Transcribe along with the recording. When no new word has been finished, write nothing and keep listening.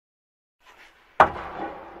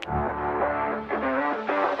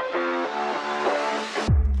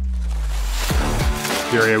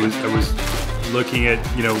Barry, I was looking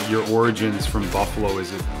at your origins from Buffalo.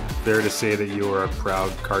 Is it fair to say that you are a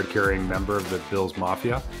proud card-carrying member of the Bills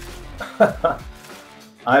Mafia?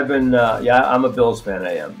 I've been, I'm a Bills fan.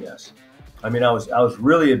 I am, yes. I mean, I was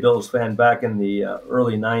really a Bills fan back in the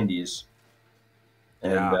early '90s,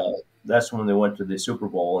 and Yeah. that's when they went to the Super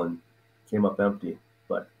Bowl and came up empty.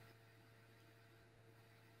 But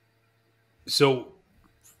So,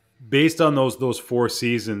 based on those 4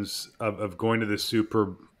 seasons of going to the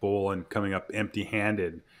Super Bowl and coming up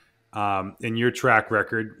empty-handed, in your track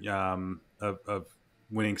record of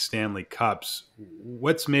winning Stanley Cups,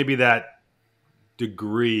 what's maybe that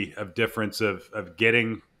degree of difference of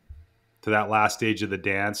getting to that last stage of the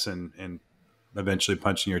dance and eventually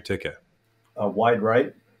punching your ticket? wide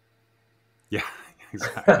right. Yeah,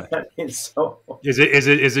 exactly. I mean, so Is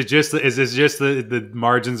it just the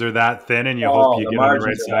margins are that thin and you hope you the get on the right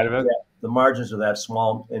margins are side that, of it? yeah, the margins are that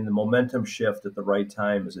small, and the momentum shift at the right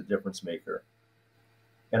time is a difference maker.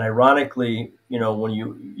 And ironically, when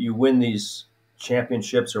you win these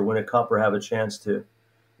championships or win a cup or have a chance to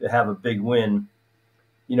have a big win,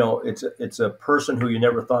 it's a person who you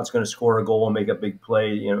never thought is going to score a goal and make a big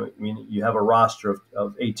play. I mean, you have a roster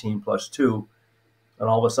of 18 plus 2, and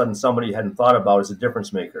all of a sudden somebody you hadn't thought about is a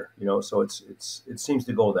difference maker. So it seems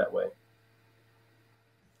to go that way.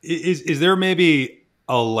 Is there maybe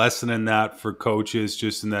a lesson in that for coaches,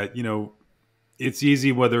 just in that it's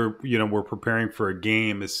easy whether we're preparing for a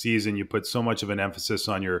game, a season, you put so much of an emphasis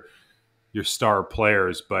on your star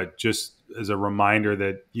players, but just as a reminder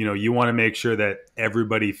that you want to make sure that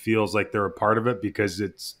everybody feels like they're a part of it, because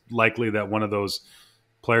it's likely that one of those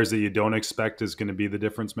players that you don't expect is going to be the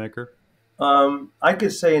difference maker. I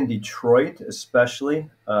could say in Detroit, especially,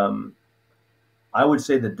 I would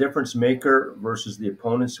say the difference maker versus the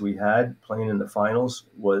opponents we had playing in the finals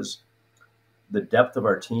was the depth of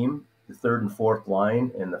our team, the third and fourth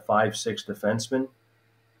line, and the 5-6 defensemen,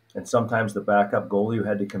 and sometimes the backup goalie who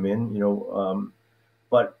had to come in.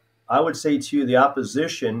 But I would say to you, the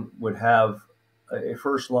opposition would have a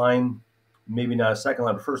first line, maybe not a second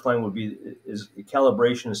line, but first line would be is a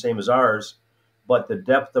calibration the same as ours, but the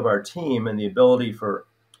depth of our team and the ability for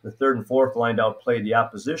the third and fourth line to outplay the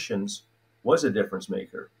oppositions was a difference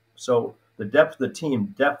maker. So the depth of the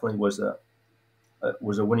team definitely was a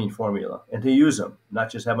winning formula, and to use them, not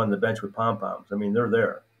just have them on the bench with pom poms. I mean, they're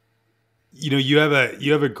there. You have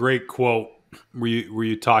a great quote where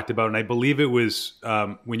you talked about, and I believe it was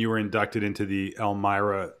when you were inducted into the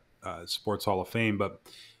Elmira Sports Hall of Fame. But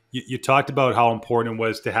you talked about how important it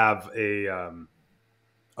was to have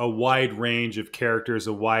a wide range of characters,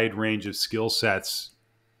 a wide range of skill sets.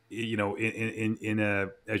 In a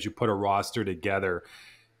as you put a roster together.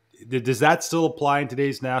 Does that still apply in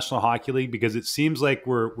today's National Hockey League? Because it seems like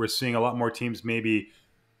we're seeing a lot more teams maybe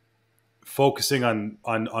focusing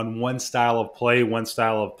on one style of play, one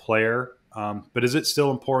style of player. But is it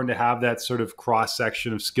still important to have that sort of cross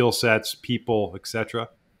section of skill sets, people, etc.?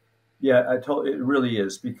 Yeah, it really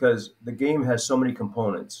is, because the game has so many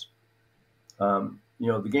components.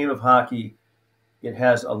 The game of hockey, it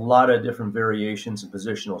has a lot of different variations and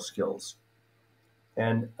positional skills.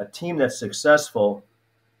 And a team that's successful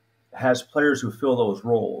has players who fill those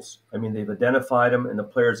roles. I mean, they've identified them, and the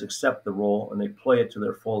players accept the role and they play it to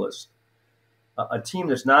their fullest. A team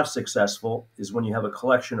that's not successful is when you have a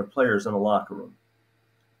collection of players in a locker room.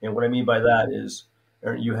 And what I mean by that is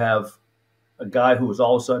you have a guy who is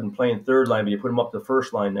all of a sudden playing third line, but you put him up the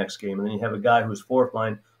first line next game, and then you have a guy who's fourth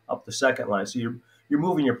line up the second line. So you're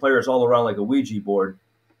moving your players all around like a Ouija board,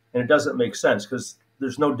 and it doesn't make sense because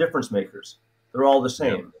there's no difference makers. They're all the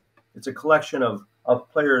same. Yeah. It's a collection of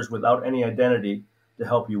players without any identity to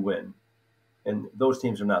help you win, and those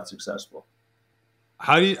teams are not successful.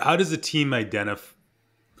 How does a team identify,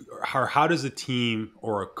 or how does a team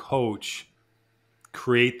or a coach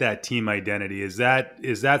create that team identity? Is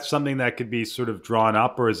that something that could be sort of drawn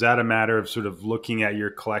up, or is that a matter of sort of looking at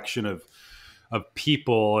your collection of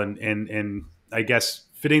people and I guess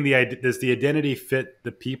does the identity fit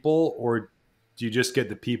the people, or do you just get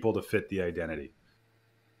the people to fit the identity?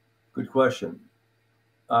 Good question.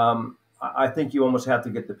 I think you almost have to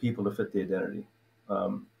get the people to fit the identity.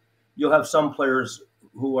 You'll have some players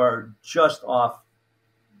who are just off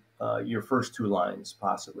your first two lines,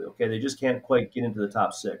 possibly. Okay, they just can't quite get into the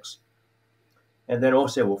top 6. And then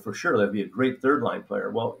say, well, for sure, that'd be a great third line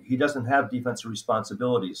player. Well, he doesn't have defensive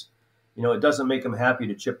responsibilities. It doesn't make him happy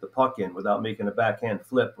to chip the puck in without making a backhand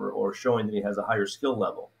flip or showing that he has a higher skill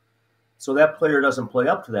level. So that player doesn't play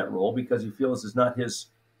up to that role because he feels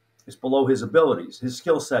it's below his abilities. His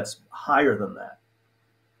skill set's higher than that.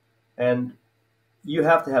 And you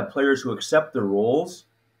have to have players who accept their roles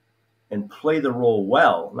and play the role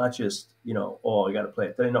well, not just, oh, I got to play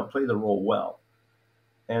it. No, play the role well.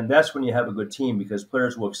 And that's when you have a good team, because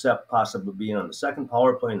players will accept possibly being on the second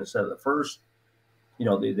power play instead of the first.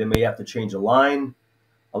 They may have to change a line.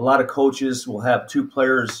 A lot of coaches will have two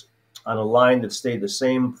players on a line that stay the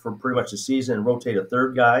same for pretty much the season and rotate a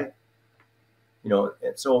third guy. And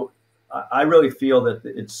so I really feel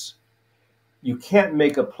that you can't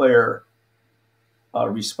make a player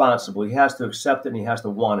responsible. He has to accept it and he has to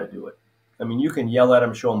want to do it. I mean, you can yell at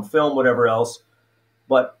him, show him film, whatever else,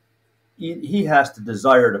 but he has to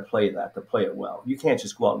desire to play it well. You can't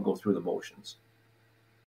just go out and go through the motions.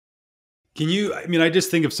 I just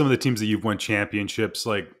think of some of the teams that you've won championships,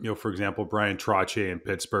 like, for example, Brian Trottier in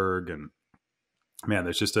Pittsburgh. And man,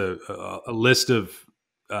 there's just a list of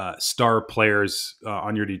star players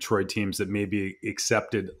on your Detroit teams that maybe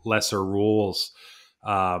accepted lesser rules,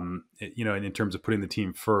 in terms of putting the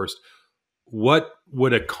team first. What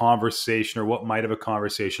would a conversation, or what might have a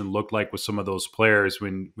conversation look like with some of those players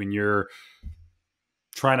when you're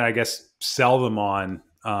trying to, I guess, sell them on,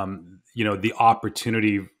 the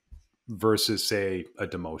opportunity versus, say, a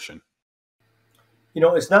demotion?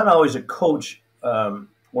 It's not always a coach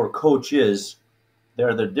or coaches.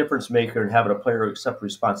 They're the difference maker in having a player accept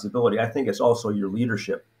responsibility. I think it's also your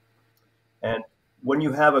leadership. And when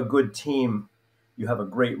you have a good team, you have a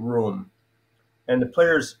great room. And the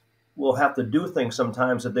players will have to do things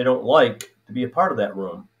sometimes that they don't like to be a part of that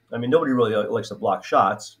room. I mean, nobody really likes to block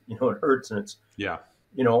shots. It hurts, and it's, yeah.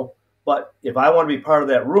 But if I want to be part of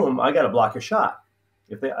that room, I got to block a shot.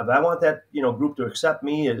 If I want that, group to accept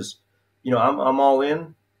me as, I'm all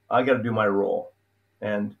in, I got to do my role.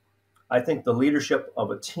 And I think the leadership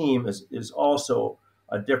of a team is also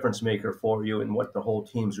a difference maker for you in what the whole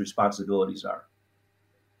team's responsibilities are.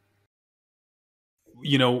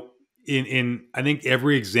 In I think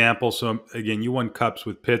every example. So again, you won cups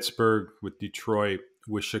with Pittsburgh, with Detroit,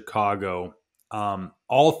 with Chicago.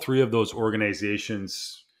 All three of those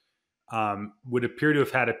organizations would appear to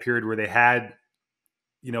have had a period where they had,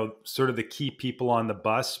 sort of the key people on the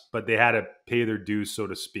bus, but they had to pay their dues, so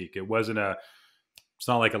to speak. It's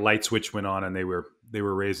not like a light switch went on and they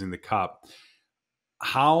were raising the cup.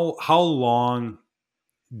 How long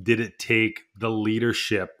did it take the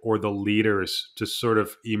leadership or the leaders to sort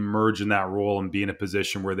of emerge in that role and be in a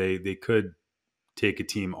position where they could take a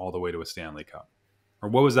team all the way to a Stanley Cup? Or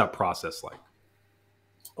what was that process like?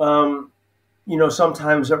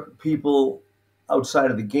 Sometimes people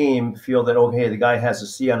outside of the game feel that, okay, the guy has a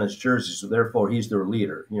C on his jersey, so therefore he's their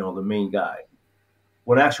leader, the main guy.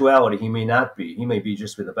 When in actuality, he may not be. He may be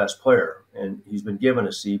just the best player, and he's been given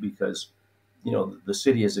a C because, the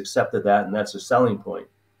city has accepted that, and that's a selling point.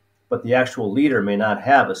 But the actual leader may not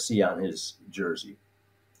have a C on his jersey.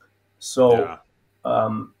 So,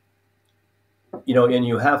 yeah. And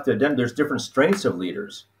you have to, then there's different strengths of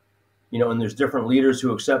leaders, and there's different leaders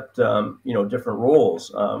who accept, different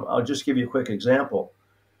roles. I'll just give you a quick example.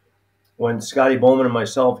 When Scotty Bowman and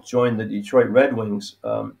myself joined the Detroit Red Wings,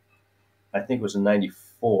 I think it was in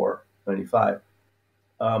 94, 95,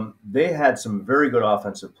 they had some very good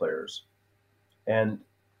offensive players. And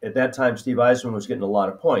at that time, Steve Yzerman was getting a lot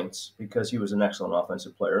of points because he was an excellent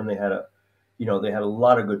offensive player, and they had a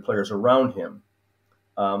lot of good players around him.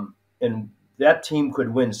 And that team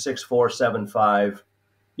could win 6-4, 7-5.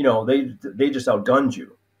 They just outgunned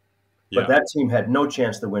you. But that team had no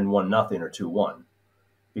chance to win 1-0 or 2-1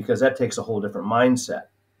 because that takes a whole different mindset.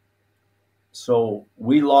 So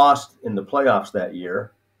we lost in the playoffs that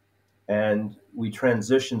year, and we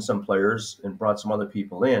transitioned some players and brought some other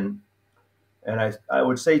people in. And I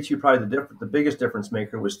would say to you, probably the biggest difference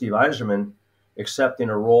maker was Steve Yzerman accepting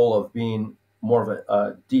a role of being more of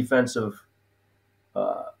a defensive,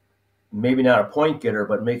 maybe not a point getter,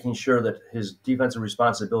 but making sure that his defensive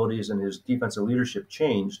responsibilities and his defensive leadership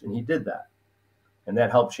changed, and he did that. And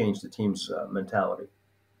that helped change the team's mentality,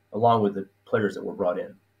 along with the players that were brought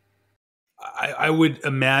in. I would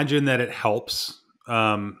imagine that it helps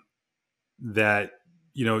that,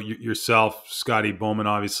 yourself, Scotty Bowman,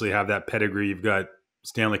 obviously have that pedigree. You've got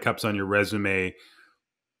Stanley Cups on your resume.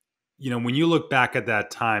 When you look back at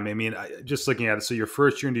that time, just looking at it, so your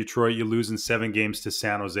first year in Detroit, you lose in 7 games to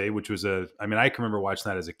San Jose, which was I can remember watching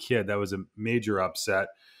that as a kid. That was a major upset.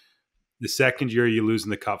 The second year, you lose in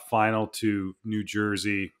the Cup final to New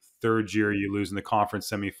Jersey. Third year, you lose in the conference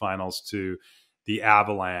semifinals to the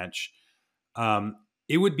Avalanche.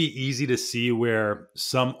 It would be easy to see where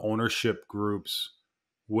some ownership groups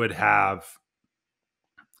would have,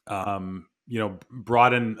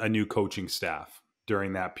 brought in a new coaching staff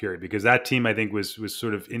during that period, because that team, I think, was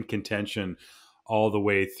sort of in contention all the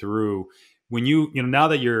way through. When now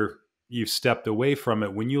that you're, you've stepped away from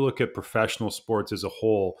it. When you look at professional sports as a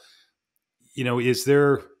whole, is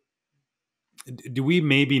there, do we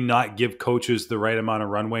maybe not give coaches the right amount of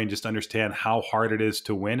runway and just understand how hard it is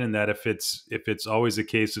to win, and that if it's always a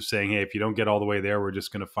case of saying, hey, if you don't get all the way there, we're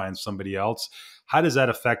just going to find somebody else? How does that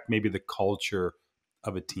affect maybe the culture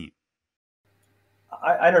of a team?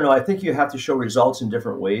 I don't know. I think you have to show results in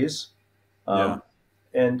different ways. Yeah. Um,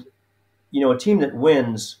 and, a team that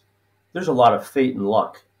wins, there's a lot of fate and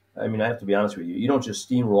luck. I mean, I have to be honest with you. You don't just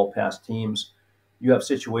steamroll past teams. You have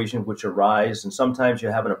situations which arise, and sometimes you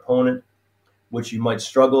have an opponent which you might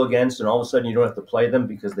struggle against, and all of a sudden you don't have to play them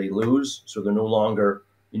because they lose, so they're no longer,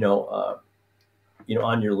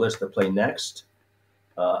 on your list to play next.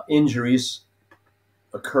 Injuries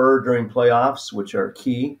occur during playoffs, which are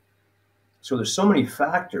key. So there's so many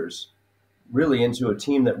factors really into a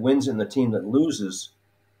team that wins and the team that loses.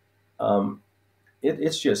 Um,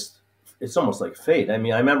 it's almost like fate. I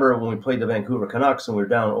mean, I remember when we played the Vancouver Canucks and we were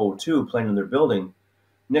down 0-2 playing in their building.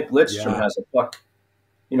 Nick Lidstrom Yeah. has a puck,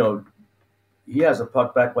 he has a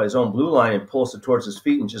puck back by his own blue line and pulls it towards his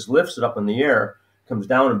feet and just lifts it up in the air, comes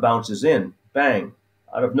down and bounces in, bang,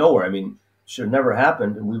 out of nowhere. I mean, should have never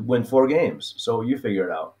happened, and we win 4 games. So you figure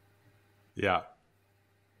it out. Yeah.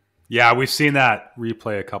 Yeah. We've seen that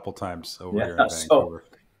replay a couple times over here in So, Vancouver.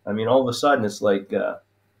 I mean, all of a sudden it's like,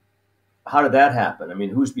 how did that happen? I mean,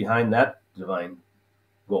 who's behind that divine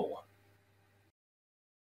goal?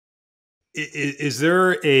 Is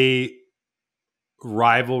there a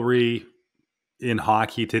rivalry in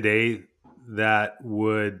hockey today that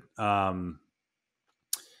would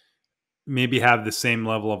maybe have the same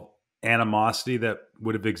level of animosity that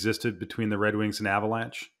would have existed between the Red Wings and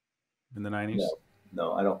Avalanche in the 90s? No,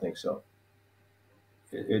 no, I don't think so.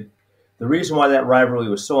 The reason why that rivalry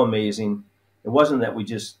was so amazing, it wasn't that we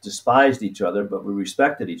just despised each other, but we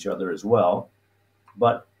respected each other as well.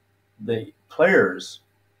 But the players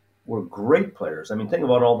were great players. I mean, think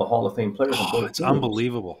about all the Hall of Fame players on both It's teams.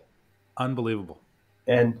 unbelievable. Unbelievable.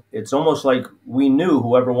 And it's almost like we knew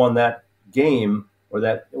whoever won that game or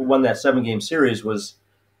that won that 7-game series was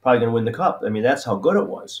probably going to win the cup. I mean, that's how good it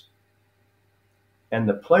was. And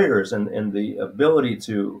the players and the ability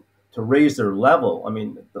to raise their level. I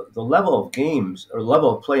mean, the level of games or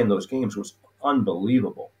level of play in those games was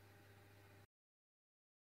unbelievable.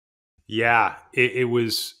 Yeah, it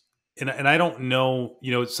was, and I don't know.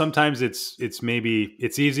 Sometimes it's maybe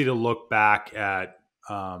it's easy to look back at,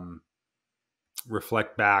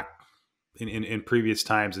 reflect back in previous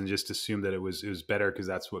times and just assume that it was better because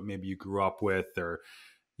that's what maybe you grew up with, or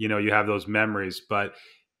you have those memories. But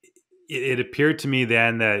it appeared to me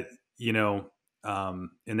then that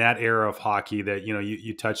in that era of hockey that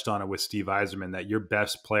you touched on it with Steve Yzerman, that your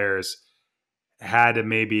best players had to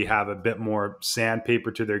maybe have a bit more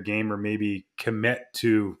sandpaper to their game, or maybe commit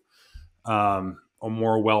to a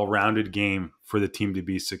more well-rounded game for the team to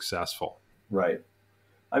be successful. Right.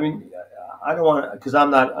 I mean, I don't want to, because I'm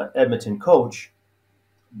not an Edmonton coach,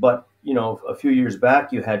 but a few years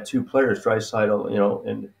back you had 2 players, Draisaitl,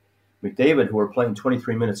 and McDavid, who were playing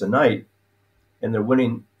 23 minutes a night, and they're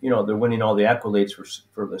winning. They're winning all the accolades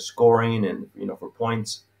for the scoring and for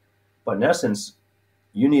points. But in essence,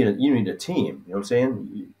 you need a team. You know what I'm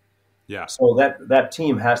saying? Yeah. So that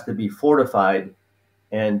team has to be fortified,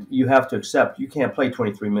 and you have to accept you can't play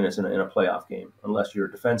 23 minutes in a playoff game unless you're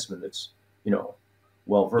a defenseman that's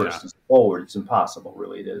well versed. Yeah. As a forward, it's impossible.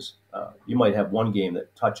 Really, it is. You might have one game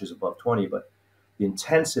that touches above 20, but the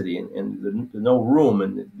intensity and the no room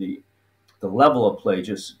and the level of play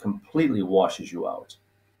just completely washes you out.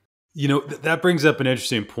 That brings up an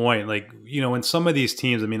interesting point. Like, in some of these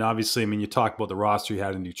teams, I mean, obviously, you talk about the roster you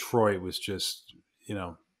had in Detroit was just,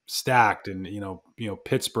 stacked, and,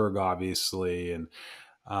 Pittsburgh, obviously, and,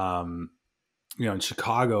 in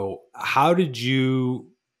Chicago. How did you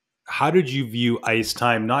view ice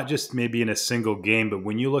time, not just maybe in a single game, but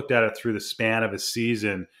when you looked at it through the span of a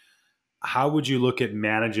season? How would you look at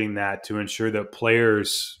managing that to ensure that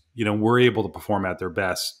players, were able to perform at their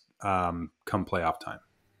best come playoff time?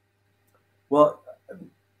 Well,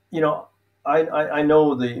 I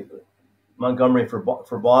know the Montgomery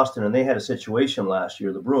for Boston, and they had a situation last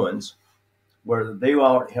year, the Bruins, where they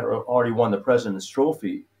had already won the President's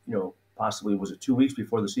Trophy. Possibly was it 2 weeks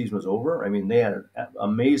before the season was over? I mean, they had an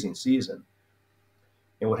amazing season.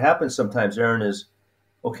 And what happens sometimes, Aaron, is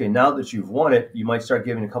okay. Now that you've won it, you might start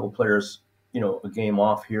giving a couple players, a game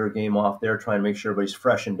off here, a game off there, trying to make sure everybody's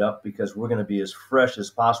freshened up because we're going to be as fresh as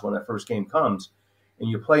possible when that first game comes. And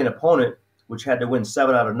you play an opponent which had to win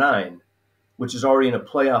 7 out of 9, which is already in a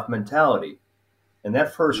playoff mentality. And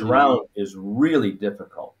that first round is really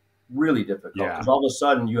difficult, because all of a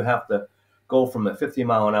sudden you have to go from a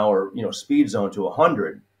 50-mile-an-hour, speed zone to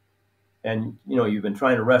 100, and you've been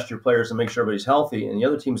trying to rest your players and make sure everybody's healthy, and the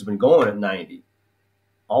other team's been going at 90.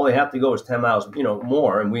 All they have to go is 10 miles,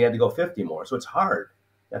 more, and we had to go 50 more. So it's hard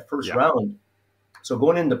that first round. So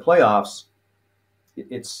going into playoffs,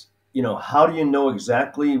 it's how do you know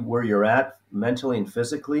exactly where you're at mentally and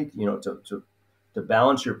physically, to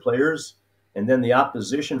balance your players, and then the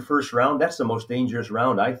opposition first round. That's the most dangerous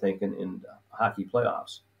round, I think, in hockey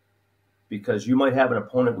playoffs, because you might have an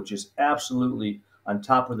opponent which is absolutely on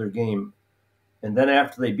top of their game, and then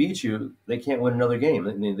after they beat you, they can't win another game.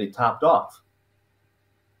 I mean, they topped off.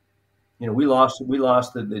 We lost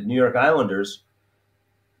the New York Islanders,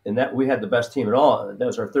 and that we had the best team at all. That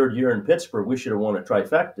was our third year in Pittsburgh. We should have won a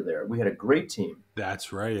trifecta there. We had a great team.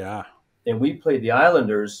 That's right, yeah. And we played the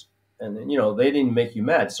Islanders, and they didn't make you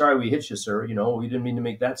mad. Sorry, we hit you, sir. We didn't mean to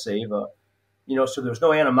make that save. So there was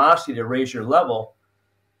no animosity to raise your level.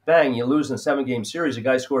 Bang, you lose in a 7-game series. A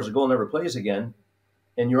guy scores a goal, never plays again,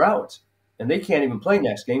 and you're out. And they can't even play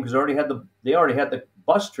next game because they already had the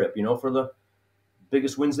bus trip. For the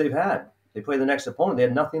biggest wins they've had. They play the next opponent. They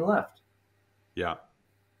had nothing left. Yeah.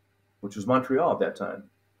 Which was Montreal at that time.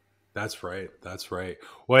 That's right. That's right.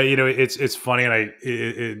 Well, it's funny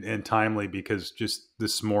and timely, because just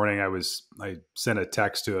this morning I sent a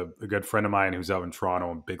text to a good friend of mine who's out in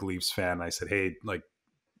Toronto, a big Leafs fan. And I said, hey, like,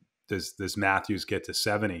 does Matthews get to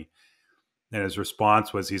 70? And his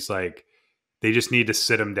response was, he's like, they just need to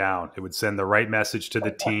sit him down. It would send the right message to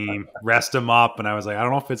the team, rest him up. And I was like, I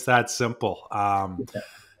don't know if it's that simple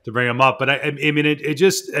to bring him up. But I mean, I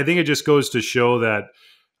think it just goes to show that,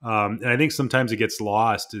 and I think sometimes it gets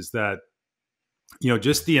lost, is that,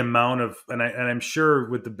 just the amount of, and I'm sure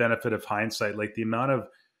with the benefit of hindsight, like the amount of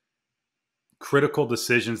critical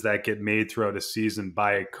decisions that get made throughout a season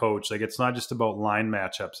by a coach. Like, it's not just about line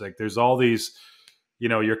matchups. Like, there's all these,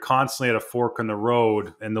 you're constantly at a fork in the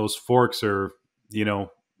road, and those forks are going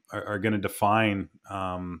to define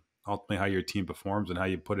ultimately how your team performs and how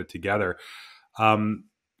you put it together.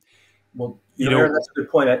 Well, Aaron, that's a good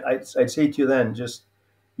point. I'd say to you then, just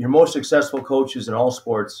your most successful coaches in all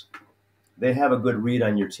sports, they have a good read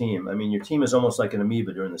on your team. I mean, your team is almost like an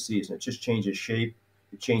amoeba during the season. It just changes shape.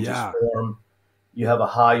 It changes form. You have a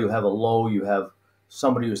high, you have a low, you have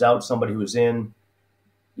somebody who's out, somebody who's in.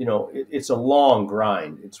 It's a long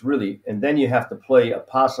grind. It's really, and then you have to play a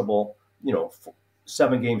possible,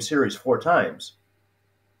 7-game series 4 times.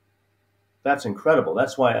 That's incredible.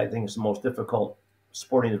 That's why I think it's the most difficult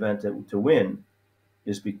sporting event to win,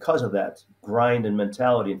 is because of that grind and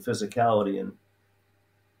mentality and physicality, and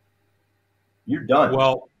you're done.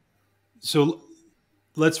 Well, so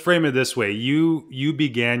let's frame it this way. You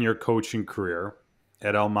began your coaching career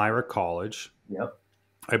at Elmira College. Yep.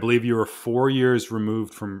 I believe you were 4 years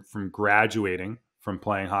removed from graduating from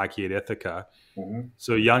playing hockey at Ithaca. Mm-hmm.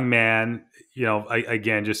 So young man,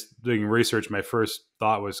 again, just doing research, my first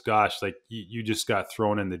thought was, gosh, like you just got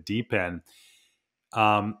thrown in the deep end.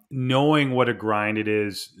 Knowing what a grind it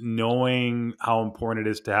is, knowing how important it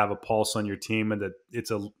is to have a pulse on your team, and that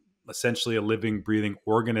it's essentially a living, breathing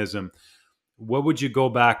organism. What would you go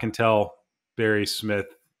back and tell Barry Smith,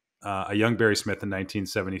 a young Barry Smith in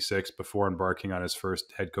 1976, before embarking on his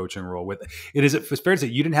first head coaching role? It's fair to say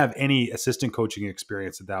you didn't have any assistant coaching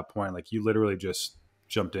experience at that point. Like, you literally just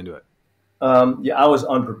jumped into it. I was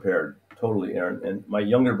unprepared, totally, Aaron. And my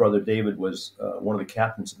younger brother David was one of the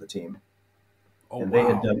captains of the team. Oh, and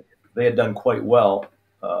wow. they had done quite well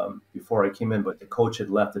before I came in, but the coach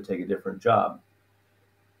had left to take a different job.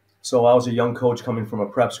 So I was a young coach coming from a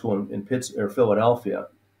prep school in Philadelphia,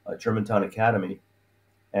 Germantown Academy,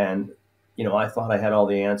 and I thought I had all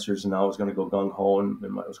the answers, and I was going to go gung ho. And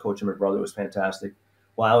I was coaching my brother; it was fantastic.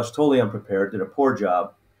 Well, I was totally unprepared, did a poor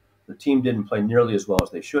job. The team didn't play nearly as well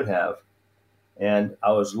as they should have, and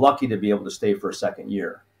I was lucky to be able to stay for a second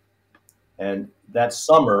year. And that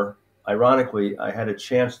summer, ironically, I had a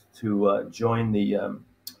chance to join the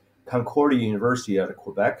Concordia University out of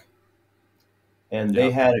Quebec. And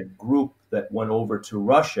they had a group that went over to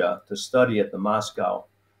Russia to study at the Moscow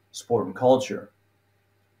Sport and Culture.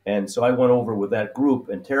 And so I went over with that group,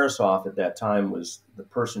 and Tarasov at that time was the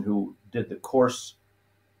person who did the course.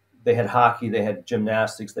 They had hockey, they had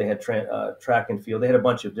gymnastics, they had track and field. They had a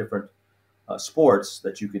bunch of different sports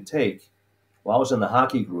that you could take. Well, I was in the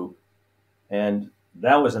hockey group, and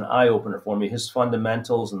that was an eye-opener for me. His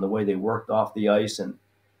fundamentals and the way they worked off the ice,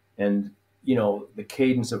 and the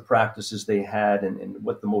cadence of practices they had, and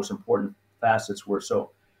what the most important facets were. So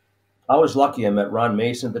I was lucky. I met Ron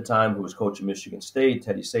Mason at the time, who was coaching Michigan State,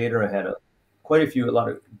 Teddy Sater. I had a lot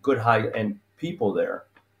of good high-end people there.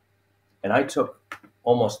 And I took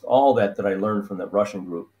almost all that I learned from that Russian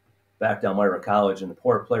group back to Elmira College, and the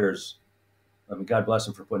poor players, I mean, God bless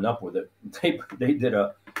them for putting up with it. They did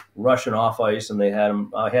a rushing off ice, and they had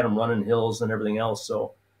them. I had them running hills and everything else.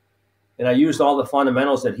 So, and I used all the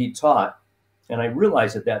fundamentals that he taught, and I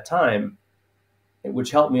realized at that time,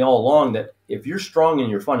 which helped me all along, that if you're strong in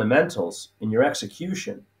your fundamentals, in your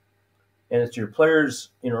execution, and it's your players,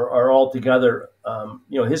 are all together.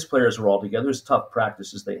 His players were all together. It's tough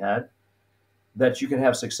practices they had, that you can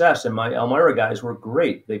have success. And my Elmira guys were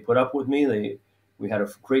great. They put up with me. We had a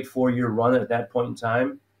great 4-year run at that point in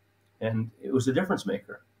time, and it was a difference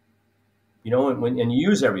maker. And you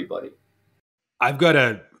use everybody. I've got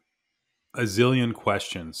a zillion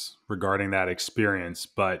questions regarding that experience,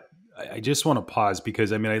 but I just want to pause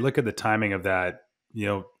because I mean, I look at the timing of that,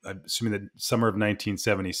 I'm assuming the summer of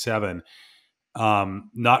 1977,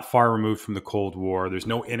 not far removed from the Cold War. There's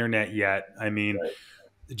no internet yet. I mean, Right.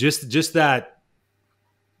 just that,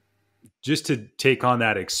 just to take on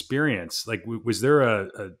that experience, like, was there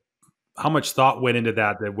how much thought went into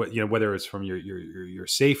that, whether it's from your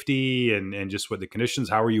safety and just what the conditions,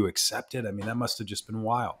 how were you accepted? I mean, that must've just been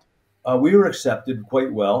wild. We were accepted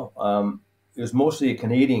quite well. It was mostly a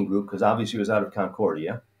Canadian group because obviously it was out of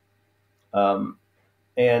Concordia.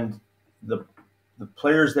 And the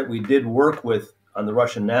players that we did work with on the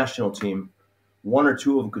Russian national team, one or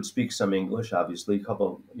two of them could speak some English, obviously, a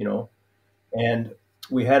couple, and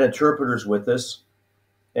we had interpreters with us,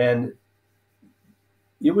 and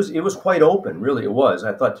it was quite open, really. It was.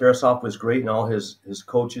 I thought Tarasov was great, and all his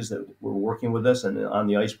coaches that were working with us and on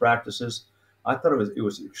the ice practices. I thought it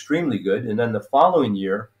was extremely good. And then the following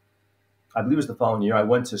year, I believe it was the following year, I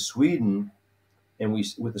went to Sweden, and we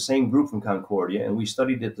with the same group from Concordia, and we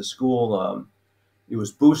studied at the school. It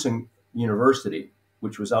was Busen University,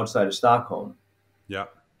 which was outside of Stockholm. Yeah.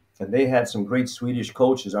 And they had some great Swedish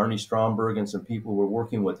coaches, Arne Stromberg, and some people were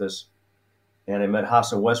working with us. And I met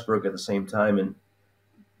Hasse Westberg at the same time, and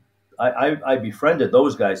I befriended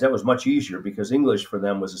those guys. That was much easier because English for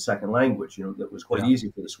them was a second language. That was quite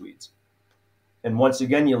easy for the Swedes. And once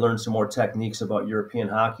again, you learn some more techniques about European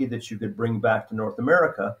hockey that you could bring back to North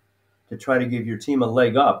America to try to give your team a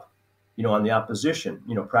leg up, on the opposition.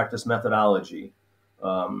 Practice methodology.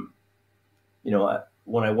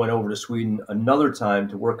 When I went over to Sweden another time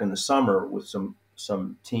to work in the summer with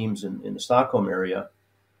some teams in the Stockholm area,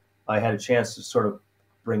 I had a chance to sort of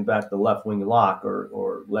bring back the left wing lock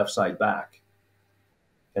or left side back.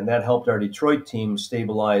 And that helped our Detroit team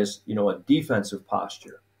stabilize, a defensive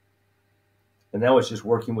posture. And that was just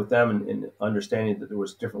working with them and understanding that there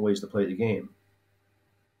was different ways to play the game.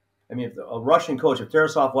 I mean, if a Russian coach, if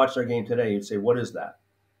Tarasov watched our game today, he'd say, "What is that?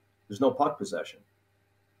 There's no puck possession.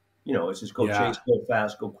 It's just go chase,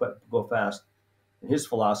 go fast." And his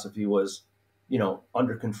philosophy was,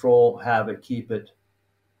 under control, have it, keep it,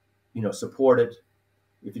 support it.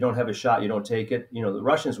 If you don't have a shot, you don't take it. The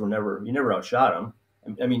Russians you never outshot them.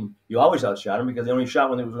 I mean, you always outshot them because they only shot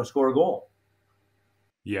when they were going to score a goal.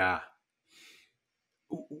 Yeah.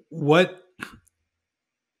 What,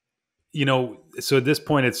 so at this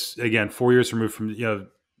point, it's again 4 years removed from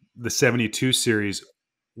the 72 series.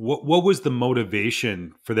 What was the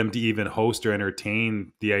motivation for them to even host or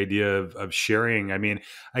entertain the idea of sharing? I mean,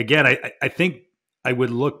 again, I think I would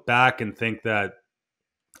look back and think that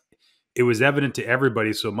it was evident to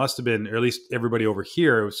everybody. So it must have been, or at least everybody over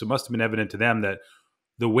here, so it must have been evident to them that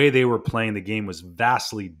the way they were playing the game was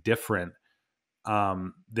vastly different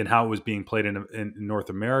than how it was being played in North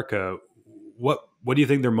America. What do you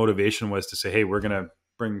think their motivation was to say, hey, we're going to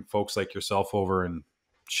bring folks like yourself over and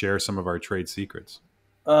share some of our trade secrets?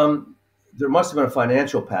 There must have been a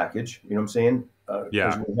financial package, you know what I'm saying? Yeah.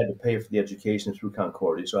 Because we had to pay for the education through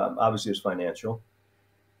Concordia. So obviously it was financial.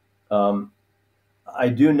 I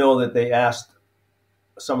do know that they asked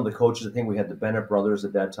some of the coaches. I think we had the Bennett brothers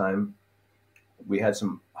at that time. We had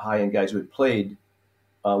some high-end guys who had played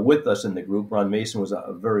with us in the group. Ron Mason was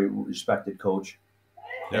a very respected coach.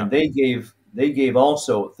 Yeah. And they gave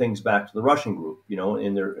also things back to the Russian group,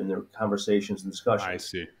 in their conversations and discussions. I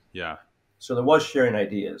see. Yeah. So there was sharing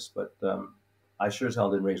ideas, but I sure as hell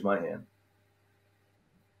didn't raise my hand.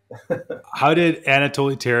 How did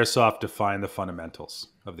Anatoly Tarasov define the fundamentals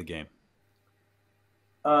of the game?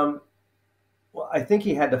 Well, I think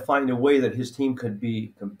he had to find a way that his team could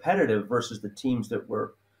be competitive versus the teams that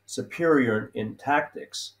were superior in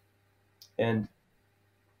tactics. And,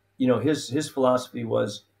 his philosophy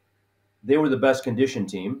was they were the best conditioned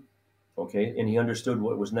team, okay, and he understood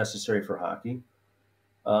what was necessary for hockey.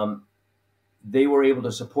 They were able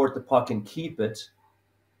to support the puck and keep it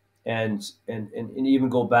and even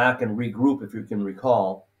go back and regroup, if you can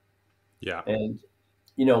recall. Yeah. And,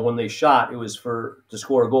 when they shot, it was to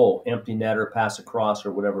score a goal, empty net or pass across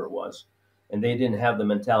or whatever it was, and they didn't have the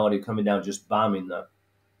mentality of coming down just bombing the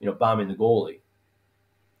goalie.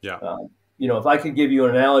 Yeah. If I could give you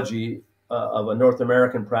an analogy of a North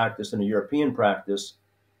American practice and a European practice,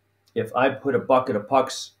 if I put a bucket of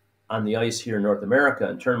pucks on the ice here in North America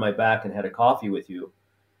and turned my back and had a coffee with you,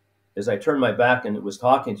 as I turned my back and it was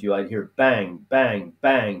talking to you, I'd hear bang, bang,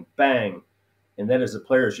 bang, bang. And then as the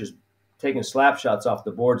players just taking slap shots off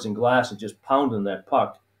the boards and glass and just pounding that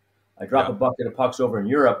puck, I drop a bucket of pucks over in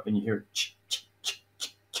Europe and you hear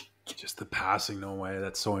just the passing. No way.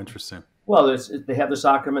 That's so interesting. Well, they have the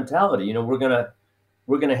soccer mentality. We're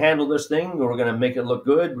gonna handle this thing. We're gonna make it look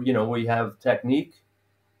good. We have technique.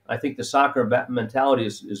 I think the soccer mentality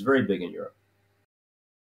is very big in Europe.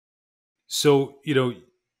 So,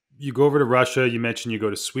 you go over to Russia. You mentioned you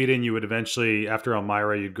go to Sweden. You would eventually, after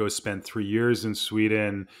Elmira, you'd go spend 3 years in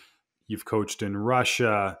Sweden. You've coached in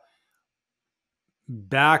Russia.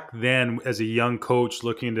 Back then, as a young coach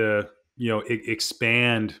looking to,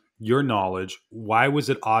 expand your knowledge, why was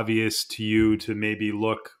it obvious to you to maybe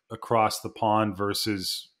look across the pond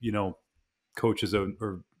versus, coaches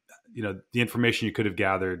or the information you could have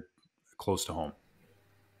gathered close to home?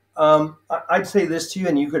 I'd say this to you,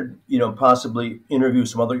 and you could, possibly interview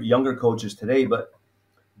some other younger coaches today. But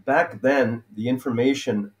back then, the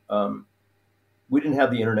information, we didn't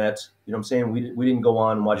have the internet. You know what I'm saying? We didn't go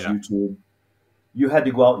on and watch YouTube. You had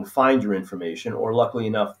to go out and find your information, or luckily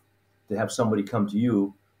enough to have somebody come to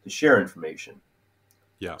you to share information.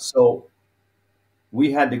 Yeah. So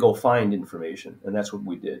we had to go find information, and that's what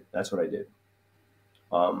we did. That's what I did.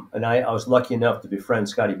 And I was lucky enough to befriend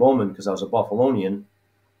Scotty Bowman because I was a Buffalonian.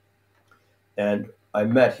 And I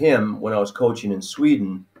met him when I was coaching in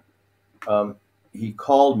Sweden. He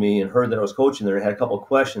called me and heard that I was coaching there and had a couple of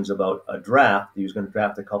questions about a draft. He was going to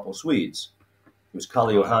draft a couple of Swedes. It was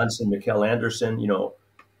Kalle Johansson, Mikael Anderson,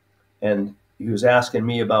 and he was asking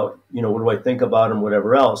me about, what do I think about him,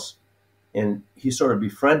 whatever else. And he sort of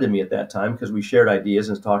befriended me at that time because we shared ideas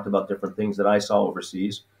and talked about different things that I saw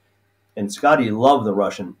overseas. And Scotty loved the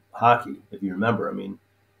Russian hockey, if you remember. I mean,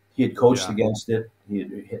 he had coached against it. He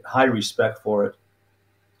had high respect for it.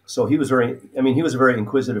 So he was a very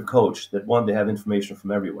inquisitive coach that wanted to have information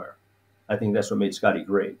from everywhere. I think that's what made Scotty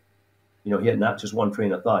great. He had not just one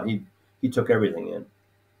train of thought. He took everything in.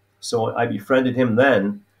 So I befriended him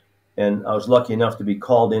then, and I was lucky enough to be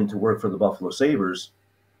called in to work for the Buffalo Sabres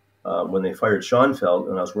when they fired Schoenfeld,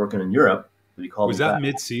 and I was working in Europe. But he called me back. Was that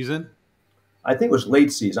mid-season? I think it was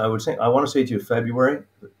late season. I want to say to you February.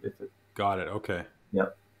 Got it. Okay. Yeah.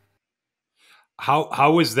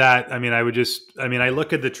 How was that? I mean, I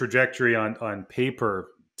look at the trajectory on paper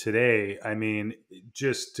today. I mean,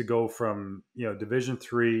 just to go from, Division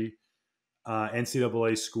III,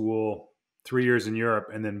 NCAA school, 3 years in Europe,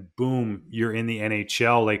 and then boom, you're in the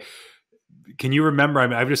NHL. Like, can you remember? I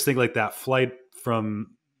mean, I just think like that flight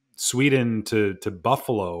from Sweden to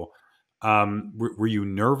Buffalo. Were you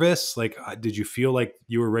nervous? Like, did you feel like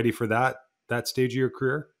you were ready for that stage of your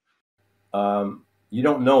career? You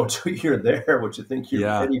don't know until you're there what you think you're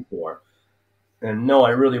ready for. And no,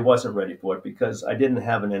 I really wasn't ready for it because I didn't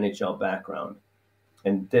have an NHL background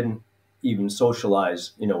and didn't even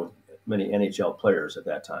socialize, with many NHL players at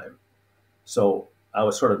that time. So I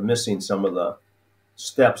was sort of missing some of the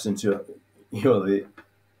steps into, the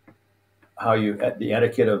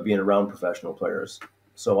etiquette of being around professional players.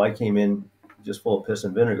 So I came in just full of piss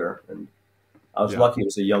and vinegar, and I was lucky it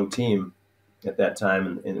was a young team at that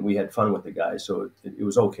time, and we had fun with the guys, so it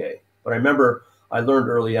was okay. But I remember I learned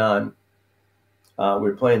early on, we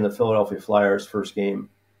were playing the Philadelphia Flyers first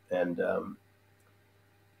game, and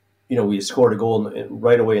we scored a goal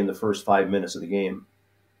right away in the first 5 minutes of the game.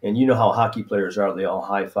 And you know how hockey players are, they all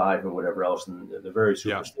high-five and whatever else, and they're very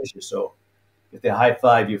superstitious. Yeah. So if they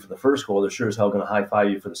high-five you for the first goal, they're sure as hell going to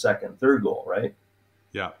high-five you for the second and third goal, right?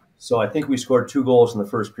 Yeah. So I think we scored 2 goals in the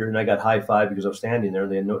first period, and I got high-five because I was standing there.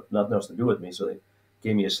 They had nothing else to do with me, so they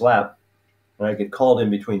gave me a slap. And I get called in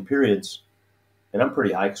between periods, and I'm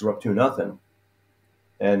pretty high because we're up 2-0.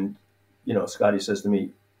 And, Scotty says to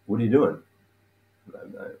me, "What are you doing?"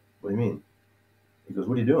 What do you mean? He goes,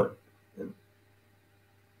 "What are you doing?" And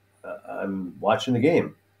I'm watching the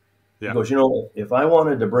game. Yeah. He goes, if I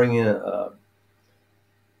wanted to bring in a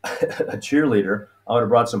cheerleader, I would have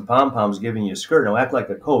brought some pom-poms giving you a skirt. Now act like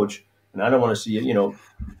a coach, and I don't want to see you,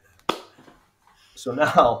 So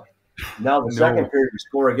now the second period we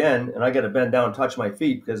score again, and I got to bend down and touch my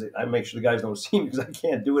feet because I make sure the guys don't see me because I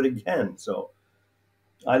can't do it again. So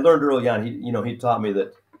I learned early on, he taught me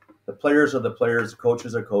that the players are the players, the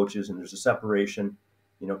coaches are coaches, and there's a separation.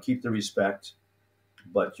 Keep the respect,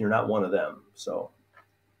 but you're not one of them. So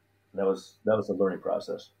That was a learning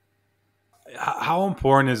process. How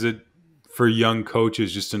important is it for young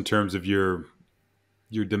coaches, just in terms of your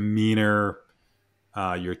demeanor,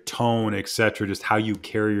 your tone, etc., just how you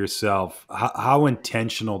carry yourself? How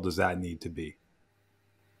intentional does that need to be?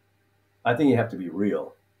 I think you have to be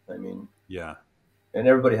real. I mean, Yeah, and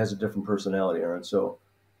everybody has a different personality, Aaron. So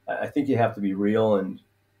I think you have to be real. And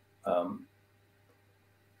um,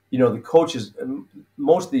 the coaches,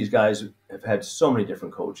 most of these guys have had so many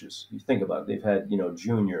different coaches. You think about it, they've had,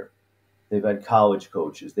 junior, they've had college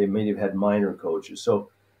coaches, they may have had minor coaches. So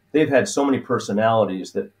they've had so many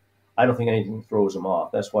personalities that I don't think anything throws them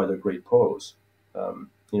off. That's why they're great pros.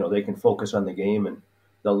 They can focus on the game, and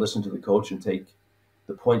they'll listen to the coach and take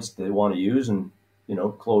the points they want to use, and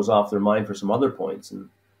close off their mind for some other points. And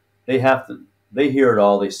they have to, they hear it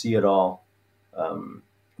all, they see it all. Um,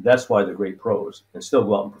 that's why they're great pros and still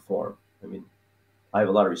go out and perform. I mean, I have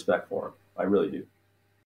a lot of respect for them. I really do.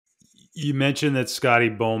 you mentioned that Scotty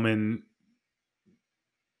Bowman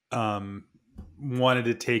um, wanted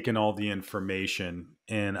to take in all the information,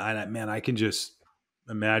 and I can just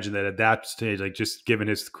imagine that at that stage, like just given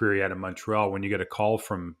his career he had in Montreal, when you get a call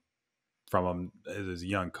from him as a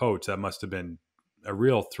young coach, that must have been a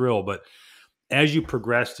real thrill. But as you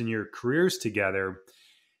progressed in your careers together,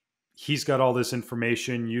 he's got all this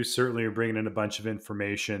information. You certainly are bringing in a bunch of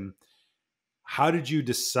information. How did you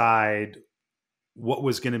decide what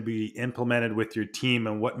was going to be implemented with your team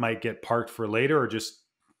and what might get parked for later, or just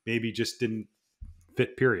maybe just didn't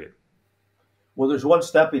fit, period? Well, there's one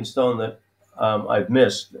stepping stone that I've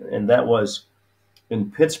missed, and that was in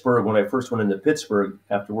Pittsburgh. When I first went into Pittsburgh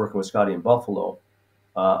after working with Scotty in Buffalo,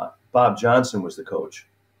 Bob Johnson was the coach.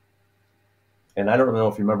 And I don't know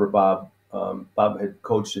if you remember Bob. Bob had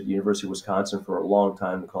coached at the University of Wisconsin for a long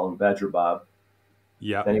time. They call him Badger Bob. Then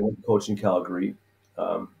Yep. he went to coach in Calgary.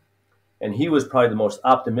 Um, and he was probably the most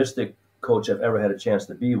optimistic coach I've ever had a chance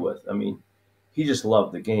to be with. I mean, he just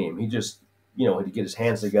loved the game. He just, he'd get his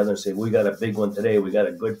hands together and say, "We got a big one today. We got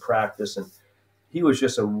a good practice." And he was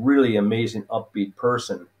just a really amazing, upbeat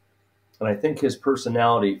person. And I think his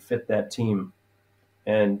personality fit that team.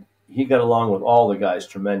 And he got along with all the guys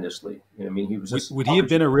tremendously. I mean, he was just Would he have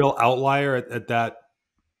been a real outlier at that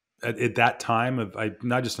at that time of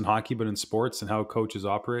not just in hockey but in sports and how coaches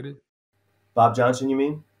operated? Bob Johnson, you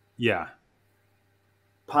mean? Yeah,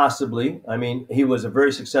 Possibly. I mean, he was a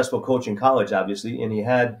very successful coach in college, obviously, and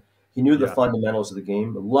he knew the yeah. fundamentals of the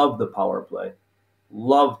game, loved the power play,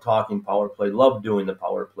 loved talking power play, loved doing the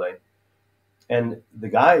power play. And the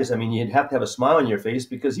guys, I mean, you'd have to have a smile on your face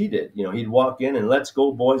because he did. He'd walk in and, "Let's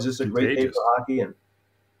go, boys! This is a great day for Contagious. hockey."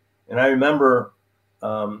 And I remember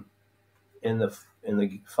um, in the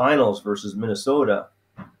finals versus Minnesota,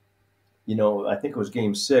 I think it was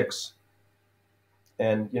Game 6.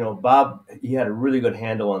 And Bob, he had a really good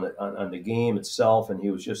handle on the game itself, and he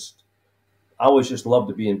was just I always just loved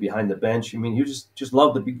to be in behind the bench. I mean, he just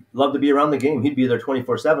loved to be around the game. He'd be there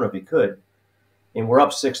 24/7 if he could. And we're up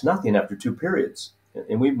 6-0 after 2 periods,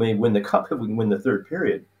 and we may win the cup if we can win the third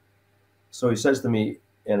period. So he says to me,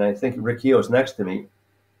 and I think Rick Keough's next to me,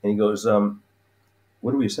 and he goes,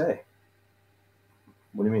 "What do we say?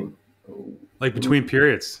 What do you mean?" Like between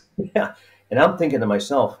periods. Yeah. And I'm thinking to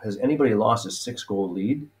myself, has anybody lost a 6-goal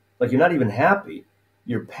lead? Like, you're not even happy.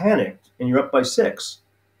 You're panicked, and you're up by 6.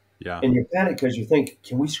 Yeah. And you're panicked because you think,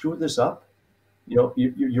 can we screw this up? Your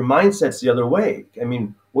mindset's the other way. I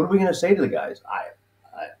mean, what are we going to say to the guys?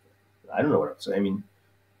 I don't know what to say. I mean,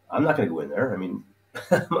 I'm not going to go in there. I mean,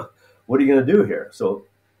 what are you going to do here? So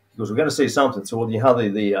he goes, "We got to say something." So you know how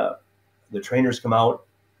the trainers come out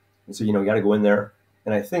and say, "You got to go in there."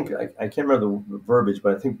 And I think I can't remember the verbiage,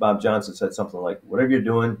 but I think Bob Johnson said something like, "Whatever you're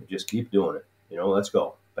doing, just keep doing it. Let's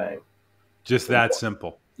go, bang." Just that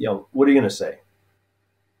simple. What are you going to say?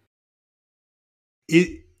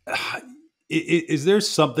 It, is there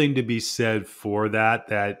something to be said for that?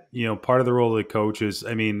 That part of the role of the coaches.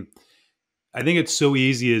 I mean, I think it's so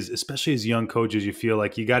easy, especially as young coaches, you feel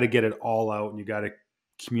like you got to get it all out and you got to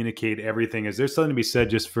communicate everything. Is there something to be said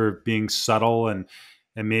just for being subtle and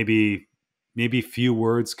maybe few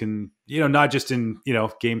words can, not just in,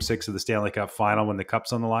 game 6 of the Stanley Cup final when the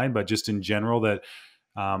cup's on the line, but just in general that,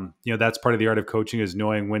 that's part of the art of coaching is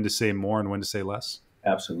knowing when to say more and when to say less.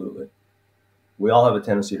 Absolutely. We all have a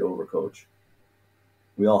tendency to overcoach.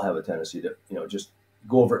 We all have a tendency to, just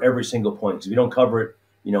go over every single point. Because if you don't cover it,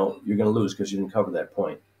 you're going to lose because you didn't cover that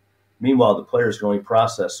point. Meanwhile, the players can only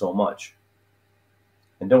process so much.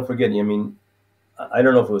 And don't forget, I mean, I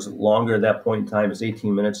don't know if it was longer at that point in time. It's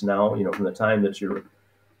 18 minutes now, from the time that you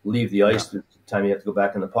leave the ice to the time you have to go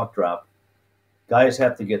back in the puck drop. Guys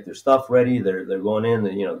have to get their stuff ready. They're going in,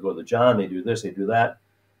 they go to the John, they do this, they do that.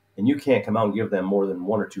 and you can't come out and give them more than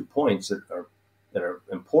 1 or 2 points that are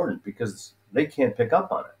important because they can't pick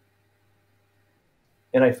up on it.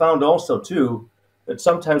 And I found also too that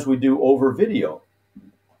sometimes we do over video.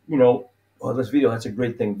 You know, oh, this video, that's a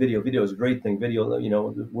great thing. Video is a great thing. Video, you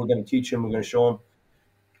know, we're going to teach them, we're going to show them.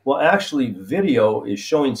 Well, actually, video is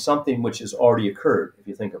showing something which has already occurred, if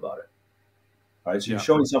you think about it. All right, so you're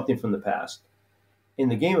showing something from the past. In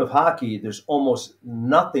the game of hockey, there's almost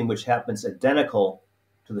nothing which happens identical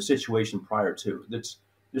to the situation prior to.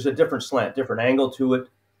 There's a different slant, different angle to it,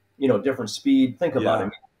 you know, different speed. Think about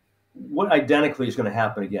it. What identically is going to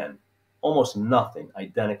happen again? Almost nothing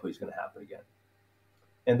identically is going to happen again.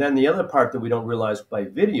 And then the other part that we don't realize by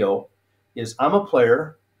video is I'm a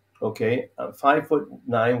player, okay, I'm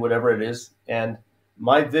 5'9", whatever it is, and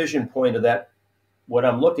my vision point of that, what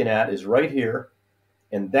I'm looking at is right here,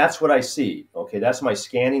 and that's what I see. Okay, that's my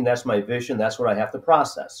scanning, that's my vision, that's what I have to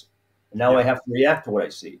process. And now I have to react to what I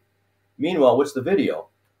see. Meanwhile, what's the video?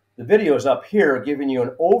 The video is up here giving you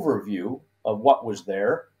an overview of what was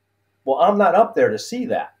there. Well, I'm not up there to see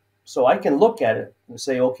that. So I can look at it and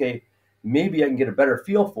say, okay, maybe I can get a better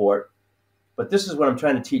feel for it. But this is what I'm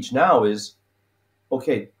trying to teach now is,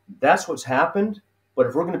 okay, that's what's happened. But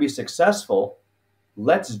if we're going to be successful,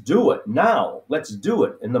 let's do it now. Let's do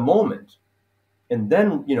it in the moment. And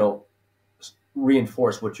then, you know,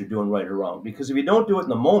 reinforce what you're doing right or wrong. Because if you don't do it in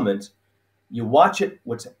the moment, you watch it,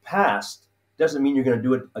 what's past, doesn't mean you're going to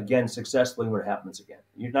do it again successfully when it happens again.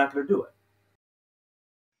 You're not going to do it.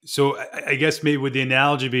 So I guess maybe would the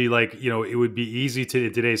analogy be like, you know, it would be easy to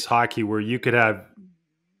in today's hockey where you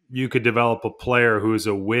could develop a player who is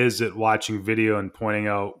a whiz at watching video and pointing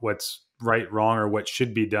out what's right, wrong, or what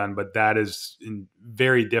should be done. But that is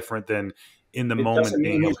very different than in the moment. Doesn't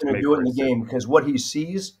mean he's going to do it in the game, because what he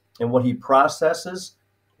sees and what he processes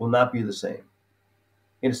will not be the same.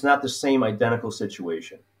 And it's not the same identical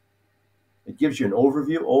situation. It gives you an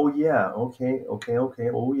overview. Oh yeah, okay.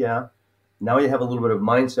 Oh yeah. Now you have a little bit of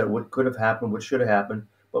mindset, what could have happened, what should have happened.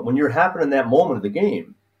 But when you're happening in that moment of the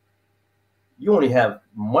game, you only have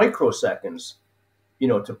microseconds, you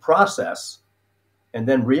know, to process and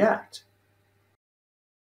then react.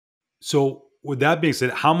 So with that being said,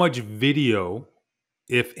 how much video,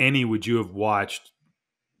 if any, would you have watched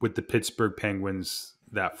with the Pittsburgh Penguins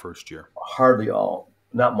that first year? Hardly all.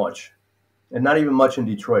 Not much. And not even much in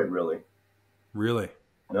Detroit, really. Really?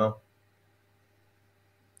 No.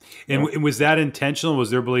 And was that intentional? Was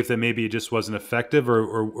their belief that maybe it just wasn't effective,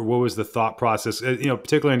 or what was the thought process? You know,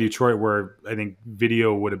 particularly in Detroit, where I think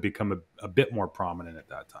video would have become a bit more prominent at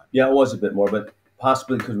that time. Yeah, it was a bit more, but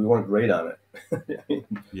possibly because we weren't great on it.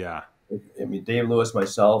 Yeah. I mean, Dave Lewis,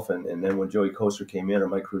 myself, and then when Joey Koster came in, or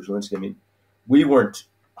Mike Kruzlinski, I mean, we weren't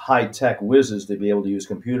high-tech whizzes to be able to use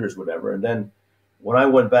computers, whatever. And then when I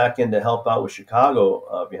went back in to help out with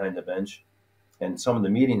Chicago behind the bench and some of the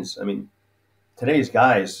meetings, I mean, today's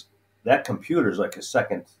guys, that computer is like a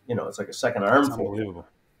second, you know, it's like a second arm. That's unbelievable.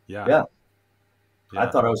 Yeah. Yeah. I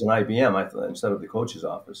thought I was an IBM instead of the coach's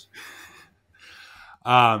office.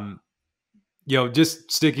 You know,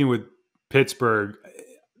 just sticking with Pittsburgh,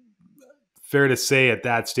 fair to say at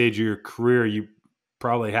that stage of your career, you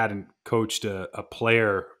probably hadn't coached a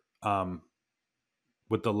player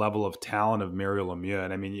with the level of talent of Mario Lemieux.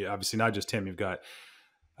 And I mean, obviously not just him, you've got,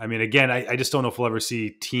 I mean, again, I just don't know if we'll ever see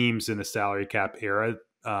teams in the salary cap era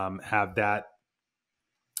have that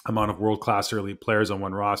amount of world-class early players on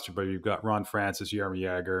one roster, but you've got Ron Francis,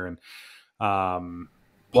 Jaromir Jagr, and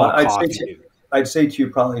Paul Coffey. I'd say to you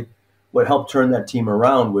probably what helped turn that team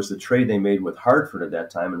around was the trade they made with Hartford at that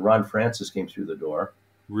time, and Ron Francis came through the door.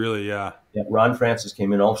 Really, yeah. Yeah, Ron Francis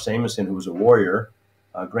came in, Ulf Samuelsson, who was a Warrior,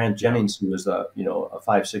 Grant Jennings, who was a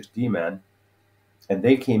 5'6" D-man, and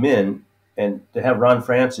they came in, and to have Ron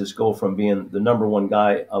Francis go from being the number one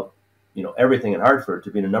guy of everything in Hartford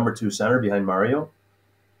to being a number 2 center behind Mario,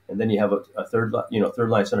 and then you have a third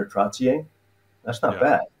line center Trottier. That's not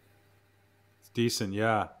bad. It's decent,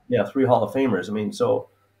 yeah. Yeah, 3 Hall of Famers. I mean, so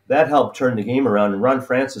that helped turn the game around. And Ron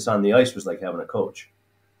Francis on the ice was like having a coach.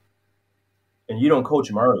 And you don't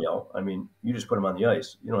coach Mario. I mean, you just put him on the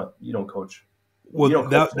ice. You don't coach. Well,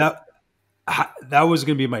 that was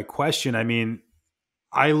going to be my question. I mean,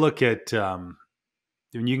 I look at when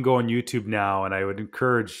you can go on YouTube now, and I would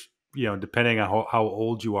encourage, depending on how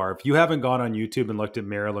old you are, if you haven't gone on YouTube and looked at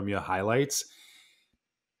Mario Lemieux highlights,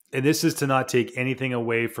 and this is to not take anything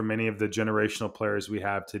away from any of the generational players we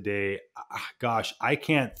have today. Gosh, I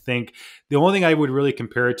can't think. The only thing I would really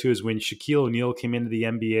compare it to is when Shaquille O'Neal came into the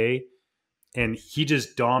NBA, and he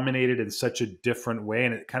just dominated in such a different way.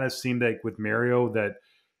 And it kind of seemed like with Mario that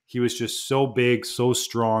he was just so big, so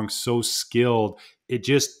strong, so skilled.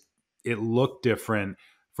 It looked different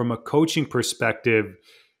from a coaching perspective,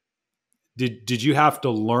 did you have to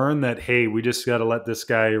learn that, hey, we just got to let this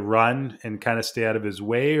guy run and kind of stay out of his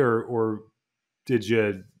way, or did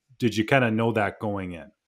you kind of know that going in?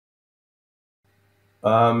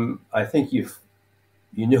 I think you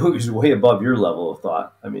knew he was way above your level of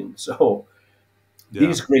thought. I mean, so Yeah,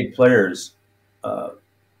 these great players, uh,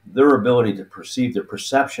 their ability to perceive, their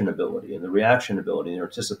perception ability, and the reaction ability, and their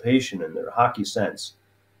anticipation, and their hockey sense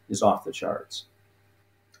is off the charts.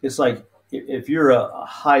 It's like if you're a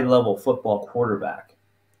high level football quarterback,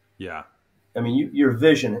 yeah, I mean, your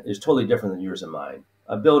vision is totally different than yours and mine.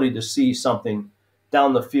 Ability to see something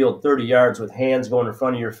down the field 30 yards with hands going in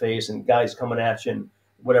front of your face and guys coming at you and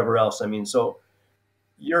whatever else. I mean, so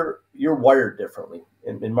you're wired differently.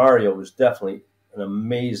 And Mario was definitely an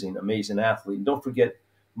amazing, amazing athlete. And don't forget,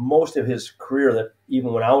 most of his career, that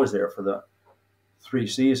even when I was there for the 3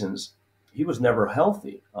 seasons, he was never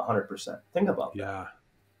healthy 100%. Think about that. yeah.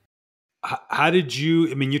 How did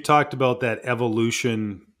you? I mean, you talked about that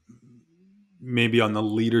evolution, maybe on the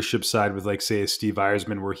leadership side with, like, say, a Steve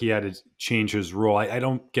Eiersman, where he had to change his role. I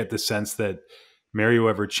don't get the sense that Mario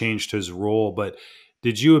ever changed his role, but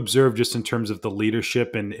did you observe, just in terms of the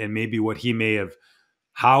leadership and maybe what he may have,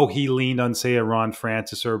 how he leaned on, say, a Ron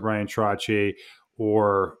Francis or a Brian Trache,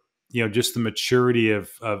 or just the maturity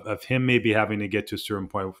of him maybe having to get to a certain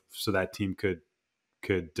point so that team could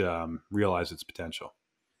realize its potential?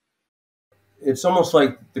 It's almost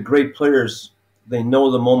like the great players, they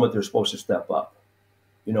know the moment they're supposed to step up.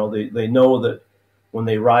 They know that when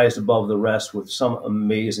they rise above the rest with some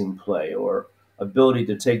amazing play or ability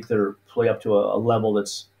to take their play up to a level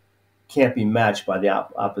that's can't be matched by the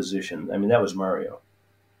opposition. I mean, that was Mario,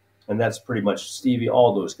 and that's pretty much Stevie.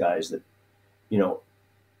 All those guys that you know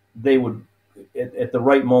they would at the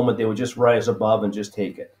right moment they would just rise above and just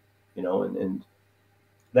take it. And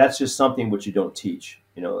that's just something which you don't teach.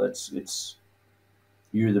 It's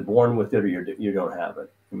you're either born with it or you don't have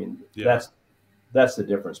it. I mean, Yeah. that's the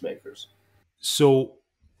difference makers. So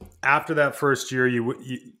after that first year,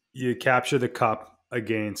 you capture the cup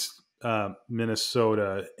against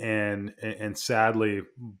Minnesota, and sadly,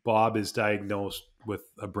 Bob is diagnosed with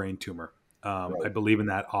a brain tumor. I Right. believe in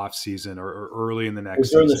that off season, or early in the It was next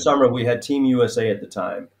during the season. summer. We had Team USA at the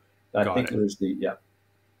time. I Got think it. it was the yeah.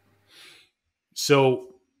 So,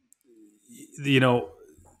 you know,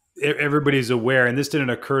 everybody's aware, and this didn't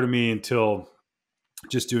occur to me until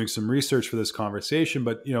just doing some research for this conversation.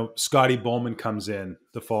 But Scotty Bowman comes in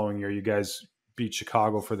the following year. You guys beat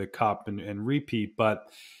Chicago for the cup and repeat, but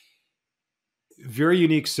very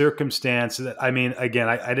unique circumstance. That, I mean, again,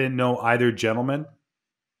 I didn't know either gentleman.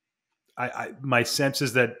 My sense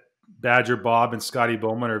is that Badger Bob and Scotty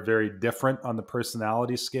Bowman are very different on the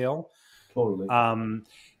personality scale. Totally. Um,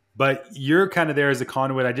 but you're kind of there as a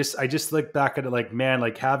conduit. I just look back at it like, man,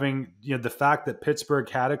 like having the fact that Pittsburgh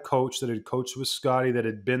had a coach that had coached with Scotty, that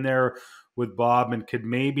had been there with Bob, and could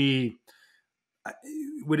maybe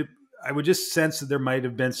would I would just sense that there might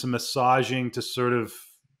have been some massaging to sort of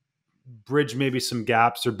bridge maybe some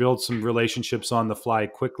gaps or build some relationships on the fly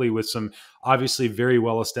quickly with some obviously very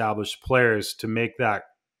well established players to make that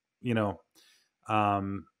you know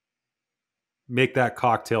um, make that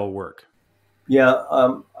cocktail work. Yeah,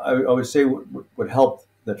 I would say what helped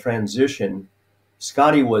the transition.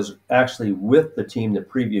 Scotty was actually with the team the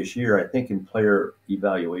previous year, I think, in player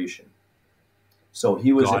evaluation. So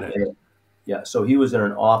he was Got it. yeah. So he was in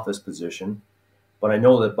an office position, but I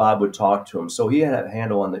know that Bob would talk to him. So he had a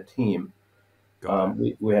handle on the team. Got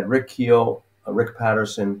it. We had Rick Keogh, Rick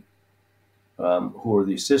Patterson, who were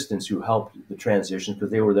the assistants who helped the transition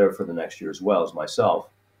because they were there for the next year as well as myself.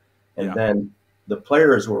 And Yeah. then the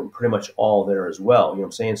players were pretty much all there as well. You know what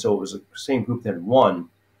I'm saying? So it was the same group that had won.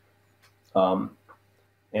 Um,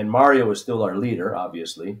 and Mario was still our leader,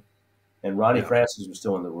 obviously, and Ronnie Yeah. Francis was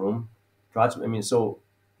still in the room. I mean, so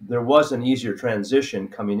there was an easier transition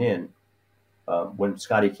coming in when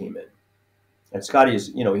Scotty came in. And Scotty is,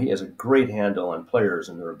 he has a great handle on players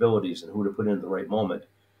and their abilities and who to put in at the right moment.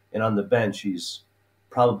 And on the bench, he's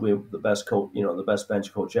probably the best coach, the best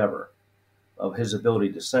bench coach ever, of his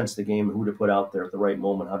ability to sense the game and who to put out there at the right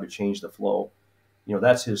moment, how to change the flow.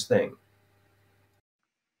 That's his thing.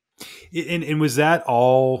 And was that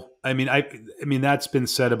all? I mean that's been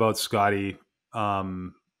said about Scotty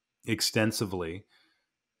um, extensively.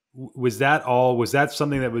 Was that all? Was that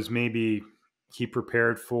something that was maybe he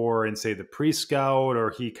prepared for in, say, the pre-scout, or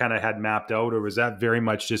he kind of had mapped out, or was that very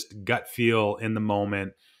much just gut feel in the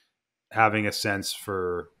moment, having a sense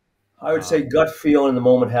for? I would say Um, gut feel in the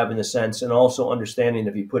moment, having the sense, and also understanding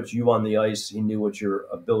if he puts you on the ice, he knew what your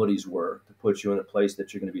abilities were to put you in a place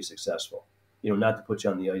that you're going to be successful. Not to put you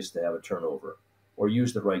on the ice to have a turnover. or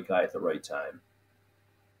use the right guy at the right time.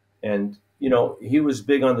 And, you know, he was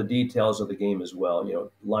big on the details of the game as well, you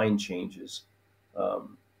know, line changes,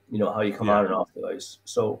 you know, how you come Yeah. on and off the ice.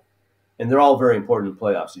 So, and they're all very important in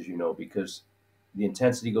playoffs, as you know, because the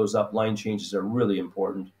intensity goes up. Line changes are really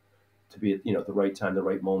important to be at, you know, at the right time, the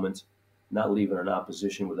right moment, not leaving an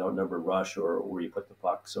opposition without number rush or where you put the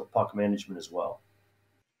puck. So puck management as well.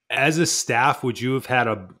 As a staff, would you have had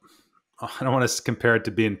a, I don't want to compare it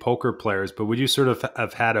to being poker players, but would you sort of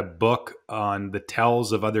have had a book on the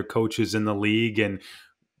tells of other coaches in the league and,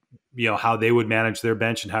 you know, how they would manage their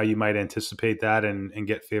bench and how you might anticipate that and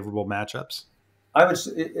get favorable matchups? I would.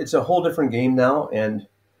 It's a whole different game now, and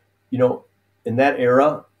you know, in that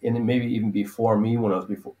era, and maybe even before me, when I was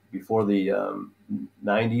before the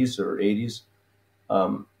 '90s or '80s,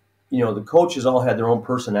 um, you know, the coaches all had their own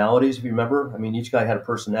personalities. If you remember, I mean, each guy had a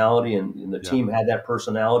personality, and the Yeah. team had that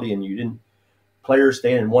personality, and you didn't players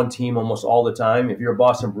staying in one team almost all the time. If you're a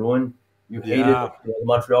Boston Bruin, you hated, Yeah. you know, the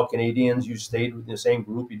Montreal Canadiens. You stayed with the same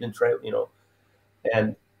group. You didn't try, you know,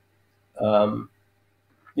 and um,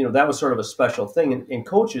 you know, that was sort of a special thing. And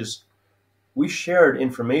coaches, we shared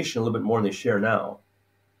information a little bit more than they share now.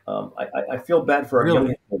 I feel bad for our Really?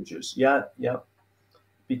 younger coaches. Yeah, yeah,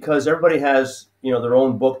 because everybody has, you know, their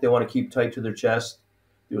own book they want to keep tight to their chest.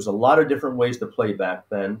 There was a lot of different ways to play back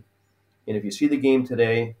then, and if you see the game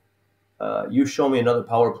today, you show me another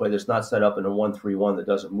power play that's not set up in a 1-3-1 that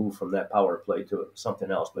doesn't move from that power play to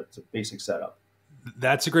something else, but it's a basic setup.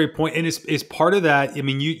 That's a great point. And is part of that, I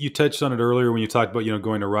mean, you touched on it earlier when you talked about, you know,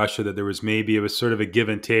 going to Russia, that there was maybe, it was sort of a give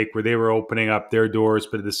and take where they were opening up their doors,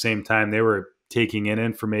 but at the same time they were taking in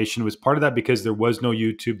information. Was part of that because there was no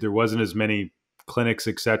YouTube, there wasn't as many clinics,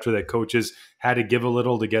 et cetera, that coaches had to give a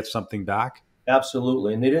little to get something back?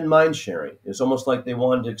 Absolutely, and they didn't mind sharing. It's almost like they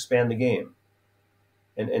wanted to expand the game.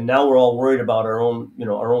 And now we're all worried about our own, you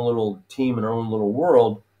know, our own little team and our own little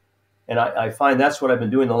world. And I find that's what I've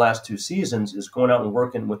been doing the last 2 seasons is going out and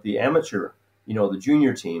working with the amateur, you know, the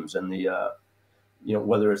junior teams and the, you know,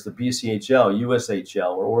 whether it's the BCHL,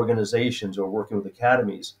 USHL, or organizations or working with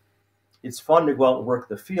academies. It's fun to go out and work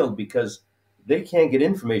the field because they can't get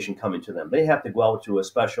information coming to them. They have to go out to a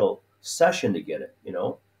special session to get it, you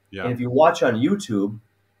know. And Yeah. if you watch on YouTube,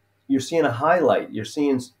 you're seeing a highlight. You're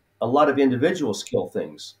seeing a lot of individual skill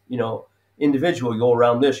things. You know, individual, you go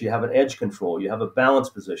around this. You have an edge control. You have a balance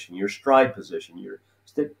position. Your stride position. Your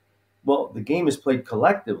stick. Well, the game is played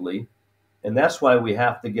collectively, and that's why we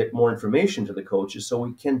have to get more information to the coaches so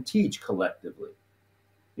we can teach collectively.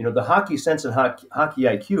 You know, the hockey sense and hockey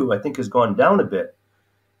IQ, I think, has gone down a bit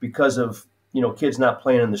because of, you know, kids not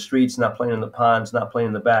playing in the streets, not playing in the ponds, not playing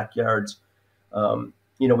in the backyards.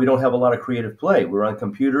 You know, we don't have a lot of creative play. We're on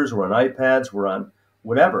computers, we're on iPads, we're on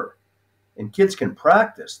whatever. And kids can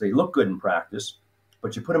practice. They look good in practice,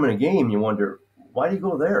 but you put them in a game, you wonder, why did he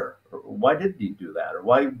go there? Or why did he do that? Or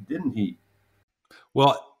why didn't he?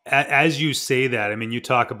 Well, as you say that, I mean, you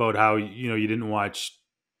talk about how, you know, you didn't watch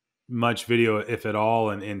much video, if at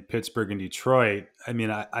all, in Pittsburgh and Detroit. I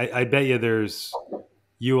mean, I bet you there's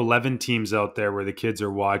U11 teams out there where the kids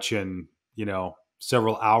are watching, you know,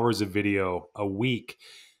 several hours of video a week.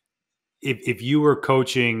 If you were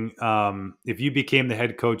coaching, if you became the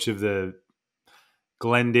head coach of the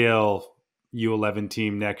Glendale U11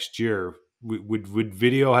 team next year, would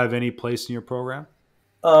video have any place in your program?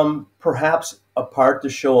 Perhaps a part to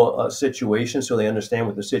show a situation so they understand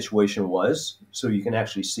what the situation was, so you can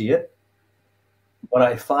actually see it. But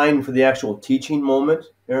I find for the actual teaching moment,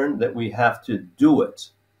 Aaron, that we have to do it.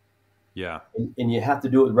 Yeah. And you have to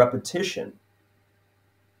do it with repetition.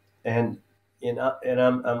 And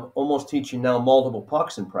I'm almost teaching now multiple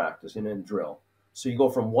pucks in practice in a drill. So you go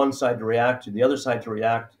from one side to react to the other side to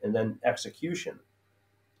react, and then execution.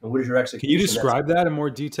 And what is your Can you execution? describe that in more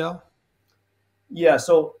detail? Yeah.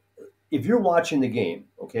 So if you're watching the game,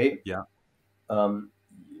 okay, Yeah. um,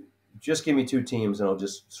 just give me two teams, and I'll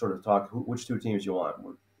just sort of talk which two teams you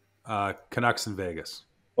want. Canucks in Vegas.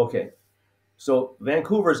 Okay. So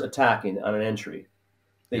Vancouver's attacking on an entry.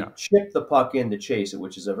 They Yeah. chip the puck in to chase it,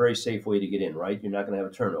 which is a very safe way to get in, right? You're not going to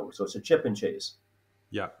have a turnover. So it's a chip and chase.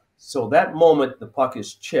 Yeah. So that moment the puck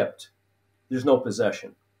is chipped, there's no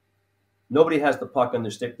possession. Nobody has the puck on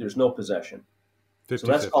their stick. There's no possession. So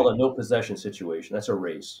that's 50-50. called a no possession situation. That's a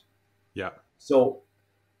race. Yeah. So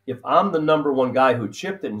if I'm the number one guy who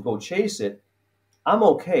chipped it and go chase it, I'm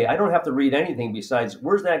okay. I don't have to read anything besides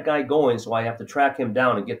where's that guy going, so I have to track him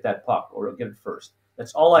down and get that puck or get it first.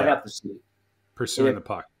 That's all I Yeah. have to see. Pursuing the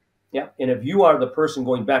puck. Yeah, and if you are the person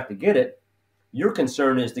going back to get it, your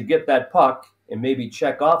concern is to get that puck and maybe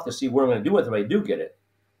check off to see what I'm going to do with it if I do get it.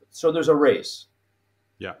 So there's a race.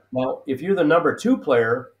 Yeah. Now, if you're the number two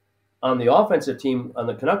player, On the offensive team, on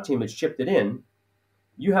the Canuck team that's chipped it in,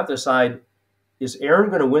 you have to decide, is Aaron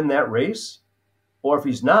going to win that race? Or if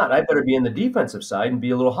he's not, I better be in the defensive side and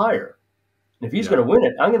be a little higher. And if he's Yeah. going to win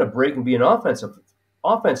it, I'm going to break and be an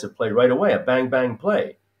offensive play right away, a bang, bang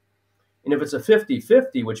play. And if it's a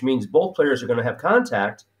 50-50, which means both players are going to have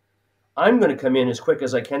contact, I'm going to come in as quick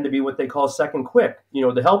as I can to be what they call second quick,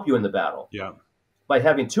 to help you in the battle. Yeah. By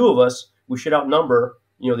having two of us, we should outnumber,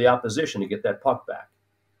 the opposition to get that puck back.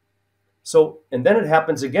 So, and then it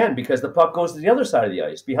happens again because the puck goes to the other side of the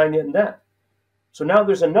ice, behind the net. So now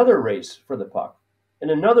there's another race for the puck,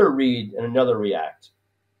 and another read, and another react,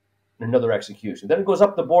 and another execution. Then it goes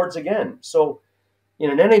up the boards again. So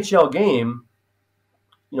in an NHL game,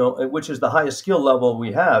 which is the highest skill level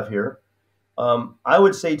we have here, I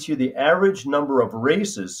would say to you the average number of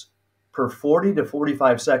races per 40 to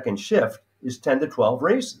 45 second shift is 10 to 12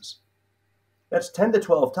 races. That's 10 to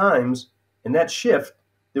 12 times, in that shift,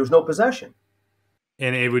 there's no possession.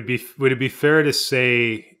 And would it be fair to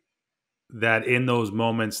say that in those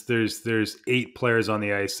moments there's 8 players on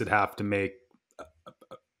the ice that have to make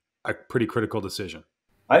a pretty critical decision?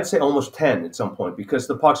 I'd say almost 10 at some point because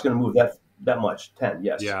the puck's going to move that much. 10,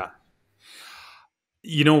 yes. Yeah.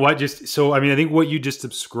 You know what? I think what you just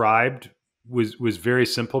described was very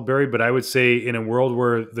simple, Barry, but I would say in a world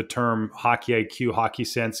where the term hockey IQ, hockey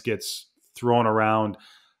sense gets thrown around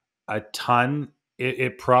a ton,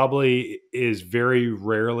 it probably is very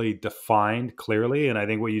rarely defined clearly. And I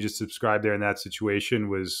think what you just described there in that situation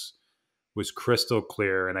was crystal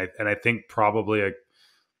clear. And I think probably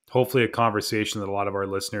hopefully a conversation that a lot of our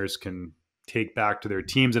listeners can take back to their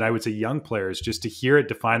teams. And I would say young players, just to hear it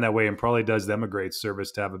defined that way, and probably does them a great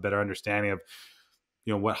service to have a better understanding of,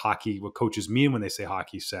 what coaches mean when they say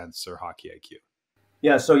hockey sense or hockey IQ.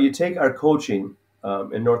 Yeah. So you take our coaching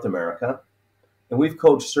in North America, and we've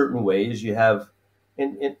coached certain ways. You have,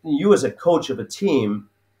 and you as a coach of a team,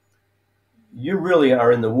 you really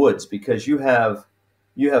are in the woods because you have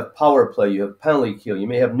power play, you have penalty kill, you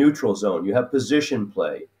may have neutral zone, you have position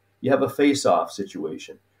play, you have a face-off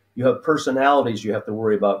situation, you have personalities you have to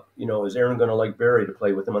worry about. Is Aaron going to like Barry to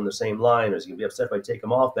play with him on the same line, or is he going to be upset if I take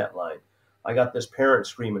him off that line? I got this parent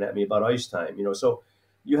screaming at me about ice time. So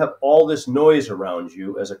you have all this noise around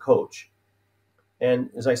you as a coach. And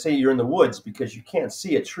as I say, you're in the woods because you can't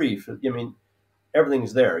see a tree.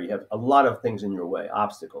 Everything's there. You have a lot of things in your way,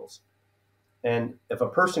 obstacles. And if a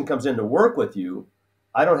person comes in to work with you,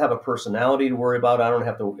 I don't have a personality to worry about. I don't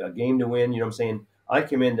have a game to win. You know what I'm saying? I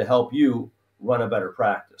come in to help you run a better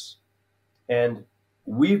practice. And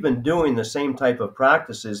we've been doing the same type of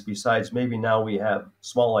practices, besides maybe now we have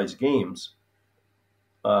small ice games,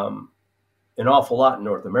 an awful lot in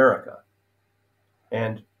North America.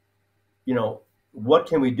 And, what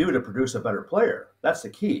can we do to produce a better player? That's the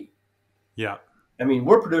key. Yeah.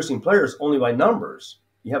 We're producing players only by numbers.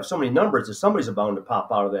 You have so many numbers that somebody's bound to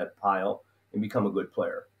pop out of that pile and become a good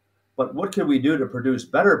player. But what can we do to produce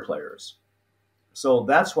better players? So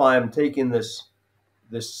that's why I'm taking this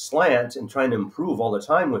slant and trying to improve all the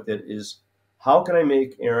time with it, is how can I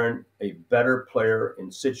make Aaron a better player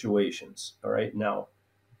in situations? All right. Now,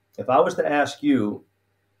 if I was to ask you,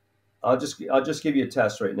 I'll just give you a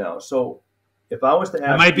test right now. So if I was to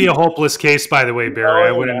ask, it might be a hopeless case, by the way, Barry.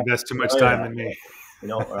 I wouldn't invest too much time in me.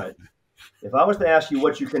 All right. If I was to ask you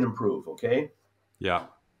what you can improve, okay? Yeah.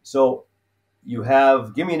 So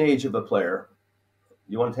give me an age of a player.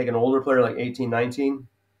 You want to take an older player like 18, 19?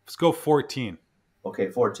 Let's go 14. Okay,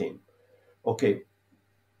 14. Okay.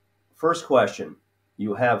 First question.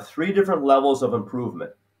 You have 3 different levels of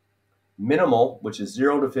improvement. Minimal, which is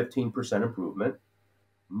 0 to 15% improvement.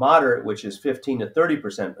 Moderate, which is 15 to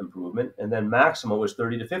 30% improvement. And then maximal is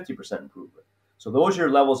 30 to 50% improvement. So those are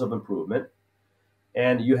your levels of improvement.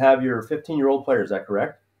 And you have your 15-year-old player, is that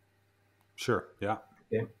correct? Sure, yeah.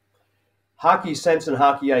 Okay. Hockey sense and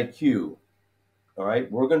hockey IQ. All right,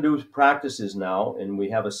 we're going to do practices now, and we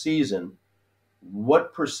have a season.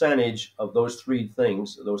 What percentage of those 3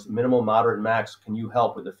 things, those minimal, moderate, and max, can you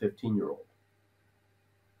help with a 15-year-old?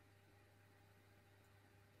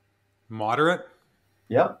 Moderate?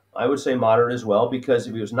 Yeah, I would say moderate as well, because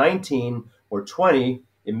if he was 19 or 20,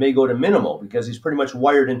 it may go to minimal because he's pretty much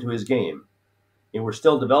wired into his game. And we're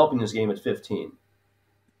still developing this game at 15.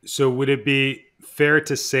 So would it be fair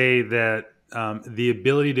to say that the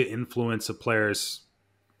ability to influence a player's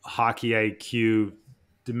hockey IQ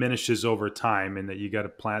diminishes over time, and that you got to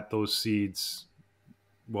plant those seeds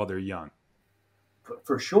while they're young?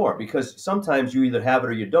 For sure, because sometimes you either have it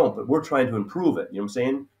or you don't, but we're trying to improve it. You know what I'm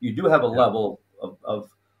saying? You do have a level of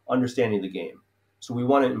understanding the game. So we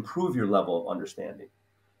want to improve your level of understanding.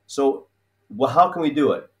 So how can we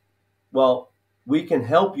do it? Well, We can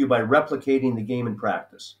help you by replicating the game in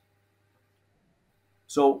practice.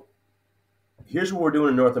 So here's what we're doing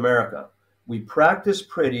in North America. We practice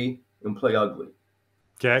pretty and play ugly.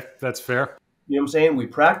 Okay, that's fair. You know what I'm saying? We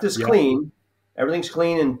practice Yeah, clean, everything's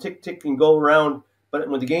clean and tick tick and go around, but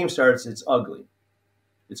when the game starts, it's ugly.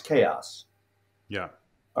 It's chaos. yeah,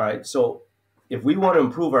 All right. So if we want to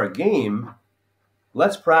improve our game,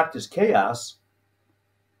 let's practice chaos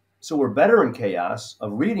so we're better in chaos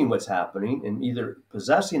of reading what's happening and either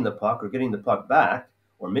possessing the puck or getting the puck back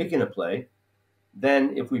or making a play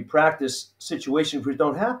than if we practice situations which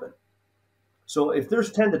don't happen. So if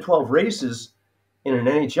there's 10 to 12 races in an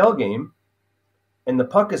NHL game and the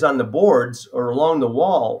puck is on the boards or along the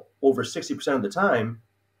wall over 60% of the time,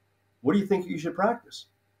 what do you think you should practice?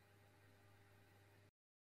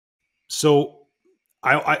 so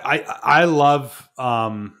I love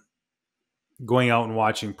going out and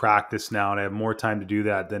watching practice now, and I have more time to do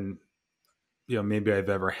that than maybe I've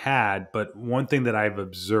ever had. But one thing that I've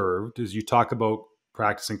observed is you talk about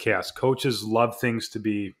practice and chaos. Coaches love things to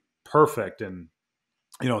be perfect, and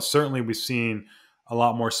certainly we've seen a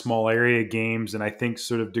lot more small area games, and I think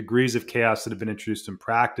sort of degrees of chaos that have been introduced in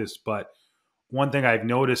practice. But one thing I've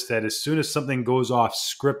noticed that as soon as something goes off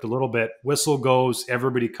script a little bit, whistle goes,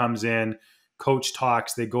 everybody comes in, coach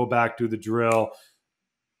talks, they go back to the drill.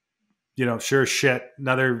 Sure shit,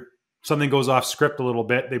 another something goes off script a little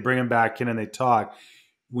bit, they bring him back in and they talk.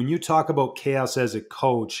 When you talk about chaos as a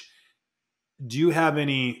coach, do you have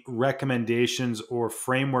any recommendations or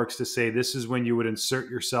frameworks to say this is when you would insert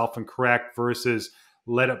yourself and correct versus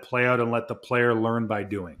let it play out and let the player learn by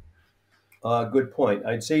doing? Good point.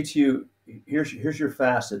 I'd say to you, here's your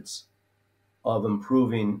facets of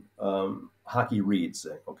improving hockey reads.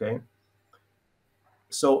 Okay.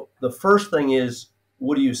 So the first thing is,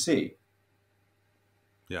 what do you see?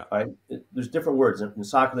 Yeah. All right. There's different words in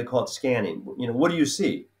soccer. They call it scanning. What do you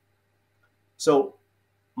see? So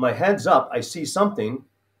my head's up. I see something,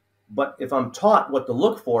 but if I'm taught what to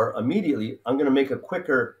look for immediately, I'm going to make a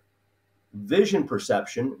quicker vision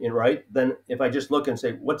perception, right? Than if I just look and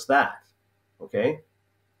say, "What's that?" Okay.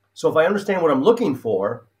 So if I understand what I'm looking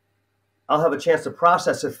for, I'll have a chance to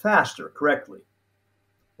process it faster, correctly.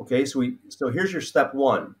 Okay. So here's your step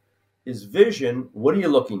one: is vision. What are you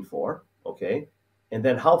looking for? Okay. And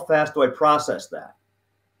then how fast do I process that?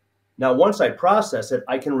 Now, once I process it,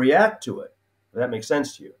 I can react to it. Does that make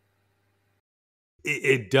sense to you?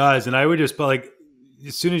 It does. And I would just, but like,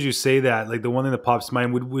 as soon as you say that, like the one thing that pops to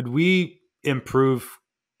mind, would we improve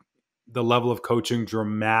the level of coaching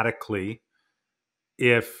dramatically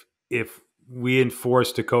if we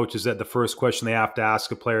enforce to coaches that the first question they have to ask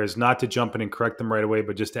a player is not to jump in and correct them right away,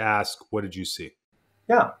 but just to ask, what did you see?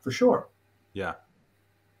 Yeah, for sure. Yeah.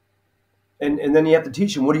 And then you have to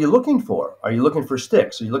teach them, what are you looking for? Are you looking for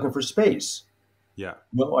sticks? Are you looking for space? Yeah.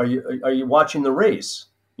 Are you watching the race?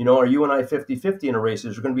 Are you and I 50-50 in a race?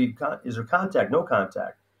 Is there contact, no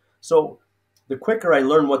contact? So the quicker I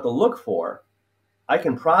learn what to look for, I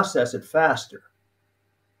can process it faster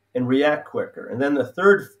and react quicker. And then the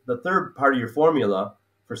third part of your formula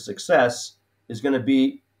for success is going to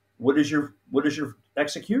be, what is your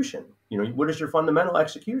execution? What is your fundamental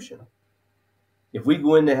execution? If we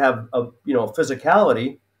go in to have a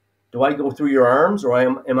physicality, do I go through your arms or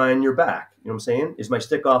am I on your back? You know what I'm saying? Is my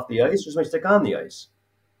stick off the ice or is my stick on the ice?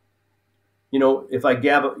 If I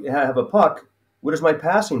have a puck, what is my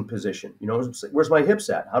passing position? Where's my hips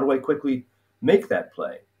at? How do I quickly make that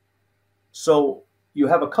play? So you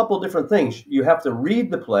have a couple different things. You have to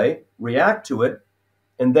read the play, react to it,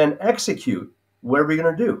 and then execute whatever you're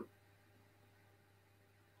going to do.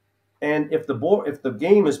 And if the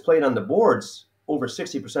game is played on the boards over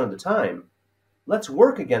 60% of the time, let's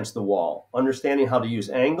work against the wall, understanding how to use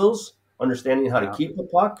angles, understanding how to keep a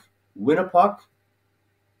puck, win a puck,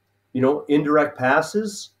 indirect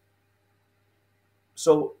passes.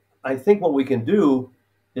 So I think what we can do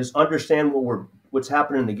is understand what's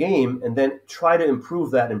happening in the game and then try to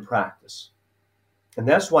improve that in practice. And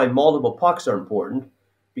that's why multiple pucks are important,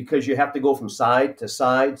 because you have to go from side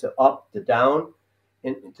to up to down.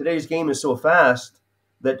 And today's game is so fast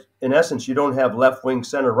that in essence, you don't have left wing,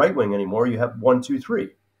 center, right wing anymore. You have 1, 2, 3.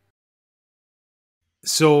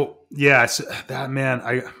 So yes,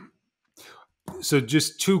 so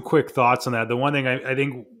just two quick thoughts on that. The one thing I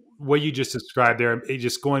think what you just described there,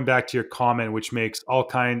 just going back to your comment, which makes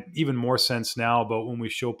even more sense now about when we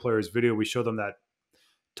show players video, we show them that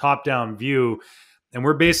top down view. And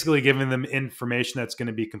we're basically giving them information that's going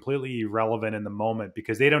to be completely irrelevant in the moment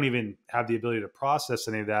because they don't even have the ability to process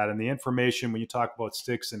any of that. And the information, when you talk about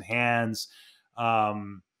sticks and hands,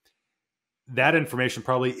 that information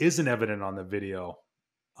probably isn't evident on the video.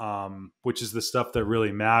 which is the stuff that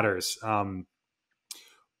really matters.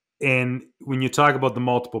 And when you talk about the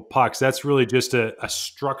multiple pucks, that's really just a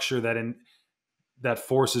structure that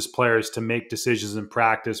forces players to make decisions in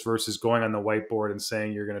practice versus going on the whiteboard and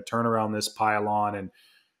saying you're going to turn around this pylon and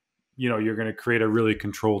you're going to create a really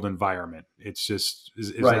controlled environment. It's just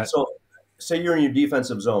is right. that, So, say you're in your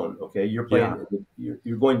defensive zone. Okay, you're playing. Yeah.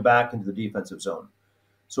 You're going back into the defensive zone.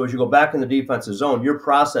 So as you go back in the defensive zone, you're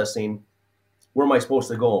processing. Where am I supposed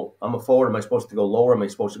to go? I'm a forward. Am I supposed to go lower? Am I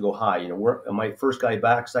supposed to go high? Where am I? First guy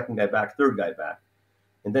back, second guy back, third guy back.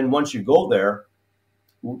 And then once you go there,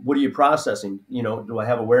 what are you processing? Do I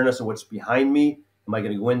have awareness of what's behind me? Am I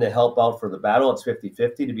going to go in to help out for the battle? It's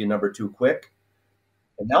 50-50 to be a number two quick.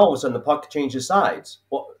 And now all of a sudden the puck changes sides.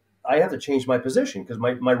 Well, I have to change my position because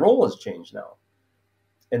my role has changed now.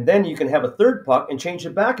 And then you can have a third puck and change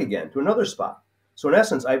it back again to another spot. So in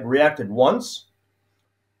essence, I've reacted once,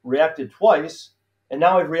 reacted twice, and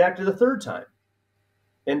now I've reacted a third time.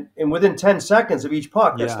 And within 10 seconds of each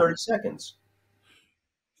puck, that's 30 seconds.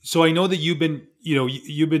 So I know that you've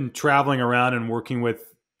been traveling around and working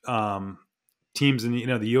with teams in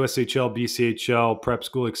the USHL, BCHL, prep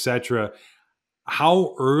school, etc.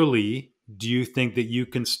 How early do you think that you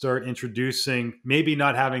can start introducing, maybe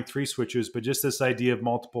not having three switches, but just this idea of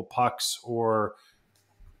multiple pucks or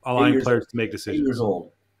allowing players to make decisions? 8 years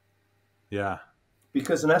old. Yeah.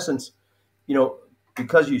 Because in essence,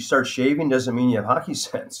 because you start shaving doesn't mean you have hockey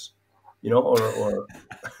sense, or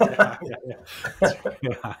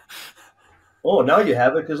Yeah. Oh, now you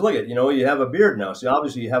have it because look at, you have a beard now. So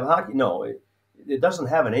obviously you have hockey. No, it doesn't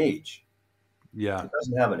have an age. Yeah. It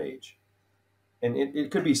doesn't have an age. And it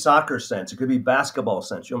could be soccer sense. It could be basketball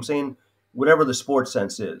sense. You know what I'm saying? Whatever the sports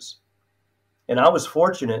sense is. And I was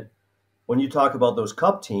fortunate when you talk about those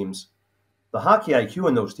cup teams, the hockey IQ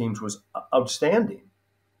in those teams was outstanding.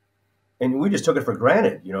 And we just took it for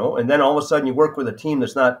granted, And then all of a sudden you work with a team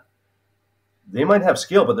that's not, they might have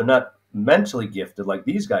skill, but they're not mentally gifted like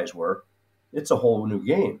these guys were. It's a whole new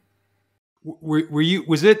game.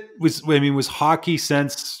 Was hockey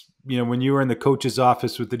sense, when you were in the coach's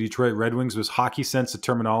office with the Detroit Red Wings, was hockey sense a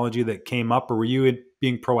terminology that came up, or were you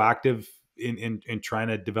being proactive in trying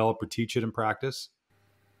to develop or teach it in practice?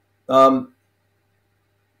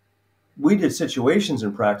 We did situations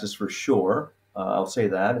in practice for sure. I'll say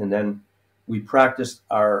that. And then we practiced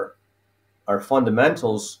our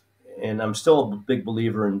fundamentals, and I'm still a big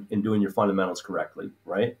believer in doing your fundamentals correctly,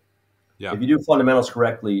 right? Yeah. If you do fundamentals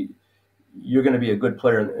correctly, you're going to be a good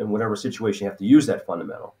player in whatever situation you have to use that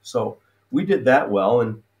fundamental. So we did that well,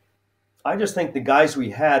 and I just think the guys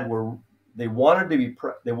we had they wanted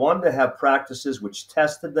to have practices which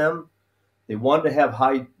tested them. They wanted to have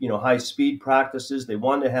high speed practices. They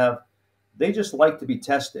just like to be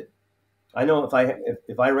tested. I know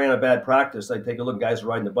if I ran a bad practice, I'd take a look at guys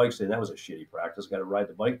riding the bike saying that was a shitty practice. Got to ride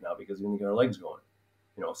the bike now because we didn't get our legs going.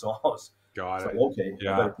 So I was like, okay,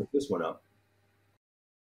 I better pick this one up.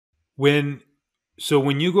 When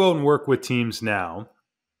you go out and work with teams now,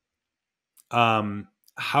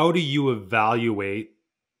 how do you evaluate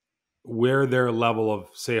where their level of,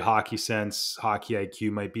 say, hockey sense, hockey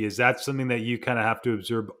IQ might be? Is that something that you kind of have to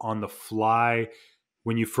observe on the fly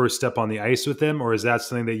when you first step on the ice with them, or is that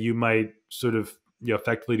something that you might sort of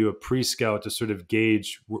effectively do a pre-scout to sort of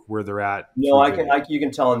gauge where they're at? No, you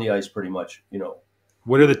can tell on the ice pretty much.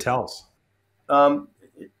 What are the tells? Where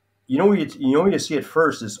you see it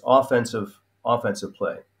first is offensive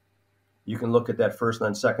play. You can look at that first, and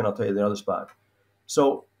then second, I'll tell you the other spot.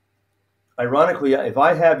 So, ironically, if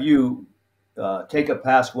I have you take a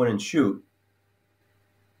pass, win, and shoot,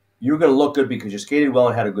 you're going to look good because you skated well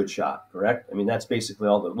and had a good shot, correct? I mean, that's basically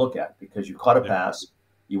all to look at because you caught a pass,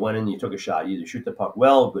 you went in, you took a shot. You either shoot the puck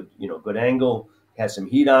well, good angle, had some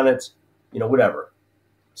heat on it, whatever.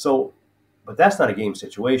 So, but that's not a game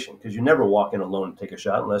situation because you never walk in alone and take a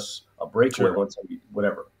shot unless a breakaway wants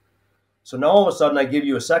whatever. So now all of a sudden I give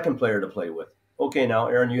you a second player to play with. Okay, now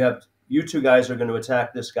Aaron, you two guys are going to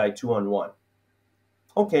attack this guy 2-on-1.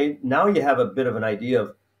 Okay, now you have a bit of an idea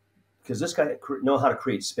of, because this guy know how to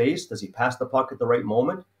create space. Does he pass the puck at the right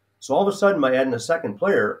moment? So all of a sudden, by adding a second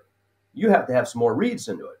player, you have to have some more reads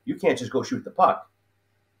into it. You can't just go shoot the puck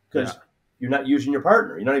because you're not using your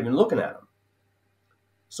partner. You're not even looking at him.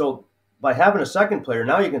 So by having a second player,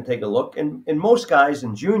 now you can take a look. And most guys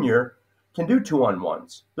in junior can do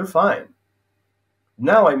 2-on-1s. They're fine.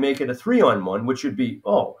 Now I make it a 3-on-1, which would be,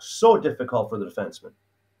 so difficult for the defenseman.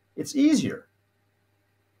 It's easier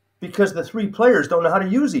because the three players don't know how to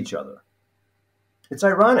use each other. It's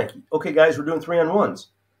ironic. Okay, guys, we're doing 3-on-1s.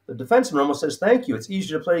 The defenseman almost says, thank you. It's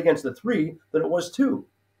easier to play against the three than it was two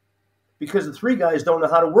because the three guys don't know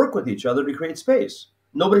how to work with each other to create space.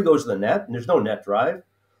 Nobody goes to the net, and there's no net drive.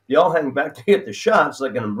 They all hang back to hit the shots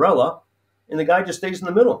like an umbrella, and the guy just stays in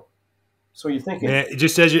the middle. So you're thinking, Man,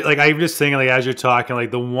 just as you like, I'm just thinking, like, as you're talking,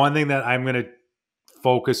 like, the one thing that I'm going to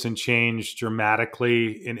focus and change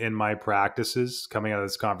dramatically in my practices coming out of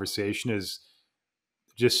this conversation is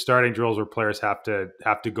just starting drills where players have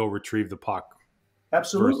to go retrieve the puck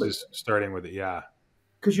absolutely, versus starting with it. Yeah.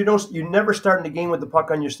 because you never start in the game with the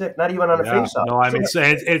puck on your stick, not even on a Yeah. faceoff. No, I mean,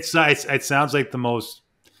 it sounds like the most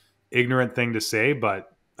ignorant thing to say,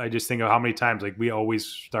 but I just think of how many times, like, we always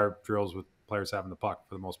start drills with players having the puck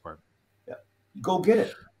for the most part. Yeah. Go get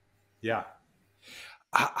it. Yeah.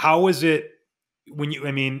 How is it when you,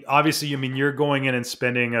 I mean, obviously, I mean, you're going in and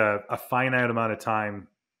spending a finite amount of time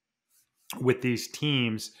with these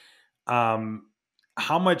teams. Um,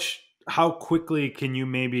 how quickly can you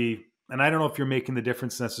maybe, and I don't know if you're making the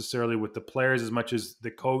difference necessarily with the players as much as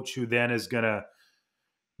the coach, who then is going to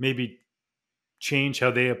maybe change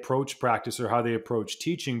how they approach practice or how they approach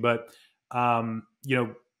teaching. But,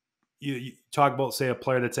 you talk about, say, a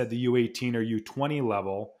player that's at the U18 or U20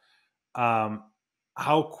 level. Um,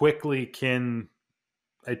 how quickly can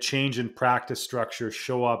a change in practice structure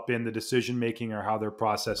show up in the decision making or how they're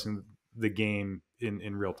processing the game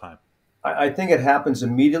in real time? I think it happens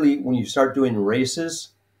immediately when you start doing races,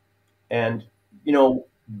 and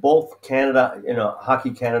both Canada,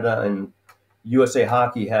 Hockey Canada and USA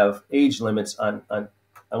Hockey have age limits on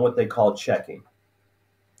what they call checking.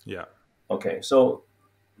 Yeah. Okay, so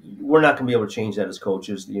we're not going to be able to change that as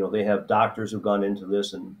coaches. They have doctors who've gone into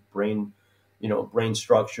this and brain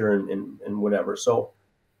structure and whatever. So,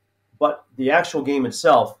 but the actual game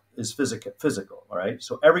itself is physical. All right.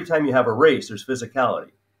 So every time you have a race, there's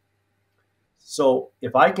physicality. So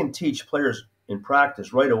if I can teach players in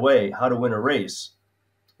practice right away how to win a race,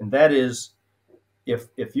 and that is,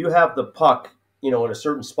 if you have the puck, in a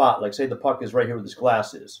certain spot, like say the puck is right here where this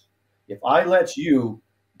glass is. If I let you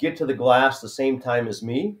get to the glass the same time as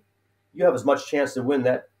me, you have as much chance to win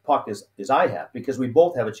that puck as I have, because we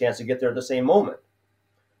both have a chance to get there at the same moment.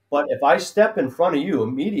 But if I step in front of you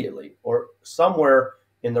immediately, or somewhere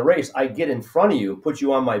in the race, I get in front of you, put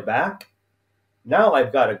you on my back, now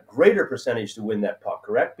I've got a greater percentage to win that puck,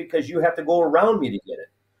 correct? Because you have to go around me to get it.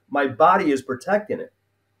 My body is protecting it.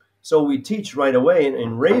 So we teach right away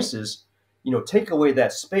in races, take away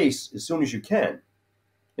that space as soon as you can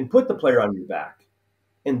and put the player on your back.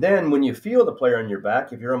 And then when you feel the player on your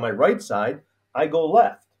back, if you're on my right side, I go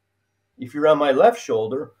left. If you're on my left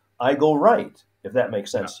shoulder, I go right, if that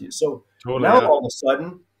makes sense to you. So Totally. now Yeah. all of a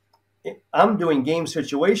sudden, I'm doing game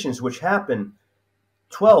situations which happen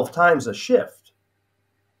 12 times a shift.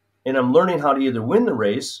 And I'm learning how to either win the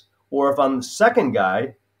race, or if I'm the second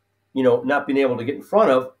guy, not being able to get in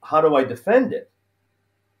front of, how do I defend it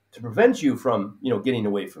to prevent you from, getting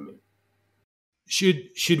away from me?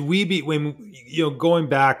 Should we be, when going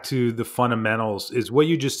back to the fundamentals, is what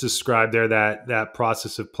you just described there, that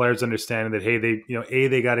process of players understanding that, hey,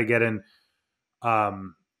 they got to get in.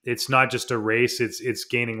 It's not just a race; it's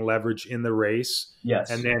gaining leverage in the race, and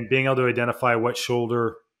Yes. then being able to identify what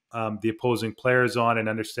shoulder the opposing player is on, and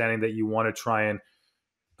understanding that you want to try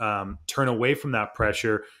and turn away from that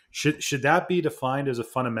pressure. Should that be defined as a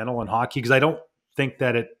fundamental in hockey? Because I don't think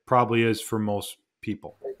that it probably is for most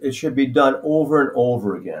people. It should be done over and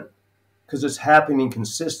over again, because it's happening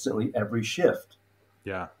consistently every shift.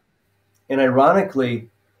 Yeah. And ironically,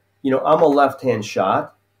 I'm a left-hand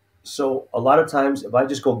shot. So a lot of times if I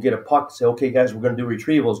just go get a puck, say, okay, guys, we're going to do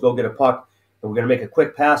retrievals, go get a puck, and we're going to make a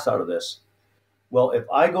quick pass out of this. Well, if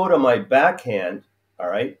I go to my backhand, all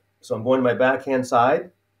right, so I'm going to my backhand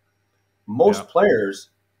side, most players,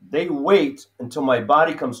 they wait until my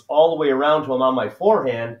body comes all the way around to them on my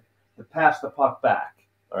forehand to pass the puck back,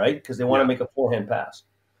 all right, because they want to make a forehand pass.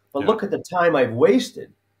 But look at the time I've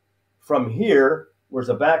wasted from here, whereas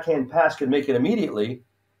a backhand pass could make it immediately,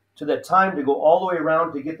 to that time to go all the way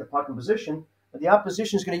around to get the puck in position, and the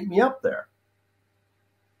opposition is going to eat me up there.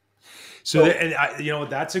 So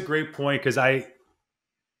that's a great point, because I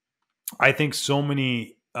think so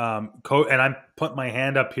many and I'm putting my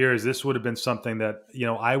hand up here, as this would have been something that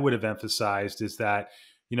I would have emphasized, is that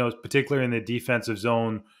particularly in the defensive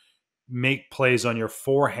zone, make plays on your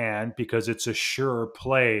forehand because it's a sure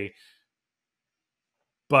play.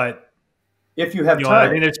 But if you have time,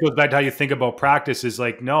 I mean, it goes back to how you think about practice. Is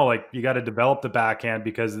like, no, like, you got to develop the backhand,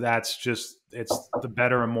 because it's the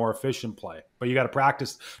better and more efficient play. But you got to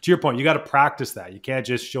practice. To your point, you got to practice that. You can't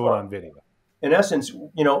just show it on video. In essence,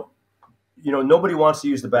 nobody wants to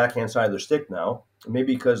use the backhand side of their stick now,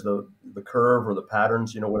 maybe because the curve or the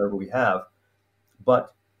patterns, whatever we have.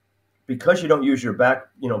 But because you don't use your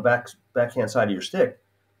backhand side of your stick,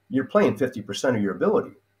 you're playing 50% of your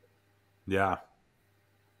ability. Yeah.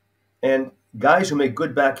 And guys who make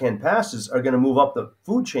good backhand passes are going to move up the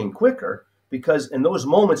food chain quicker because in those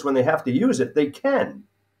moments when they have to use it, they can.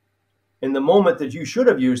 In the moment that you should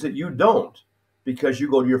have used it, you don't because you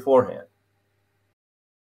go to your forehand.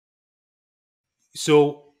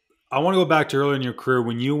 So I want to go back to earlier in your career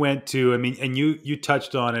when you went to, I mean, and you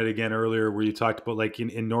touched on it again earlier where you talked about like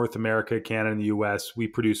in North America, Canada, and the US, we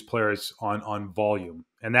produce players on volume.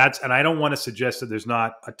 And I don't want to suggest that there's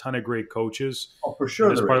not a ton of great coaches Oh, for in sure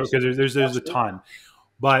this there part is. because there's a Absolutely. ton.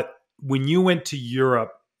 But when you went to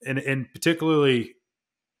Europe and particularly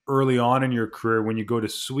early on in your career, when you go to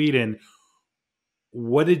Sweden,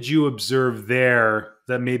 what did you observe there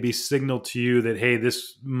that maybe signaled to you that, hey,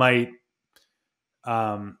 this might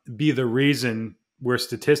be the reason where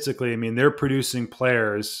statistically, I mean, they're producing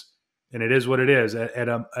players, and it is what it is at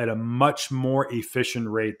a much more efficient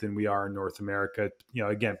rate than we are in North America. You know,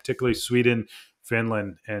 again, particularly Sweden,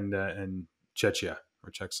 Finland, and Czechia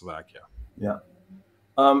or Czechoslovakia. Yeah.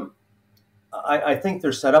 Um, I think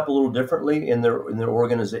they're set up a little differently in their hockey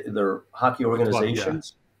The club, yeah,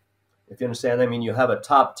 organizations. If you understand, I mean, you have a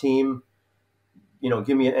top team. You know,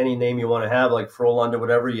 give me any name you want to have, like Frölunda or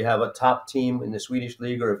whatever. You have a top team in the Swedish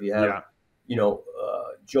league, or if you have, yeah,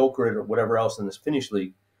 Joker or whatever else in this Finnish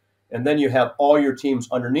league, and then you have all your teams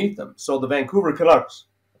underneath them. So the Vancouver Canucks,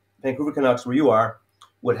 where you are,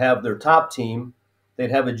 would have their top team.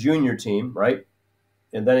 They'd have a junior team, right?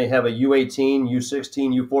 And then they have a U18,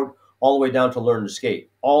 U16, U4, all the way down to learn to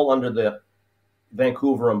skate, all under the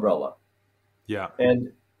Vancouver umbrella. yeah,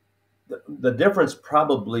 And the difference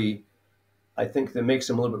probably, I think, that makes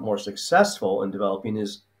them a little bit more successful in developing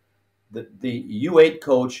is that the U8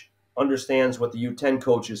 coach understands what the U10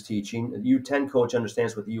 coach is teaching. The U10 coach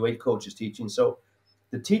understands what the U8 coach is teaching. So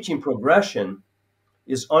the teaching progression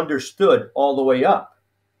is understood all the way up.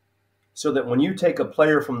 So that when you take a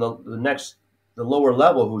player from the lower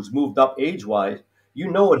level who's moved up age wise, you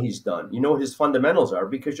know what he's done. You know what his fundamentals are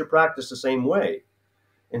because you practice the same way.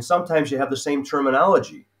 And sometimes you have the same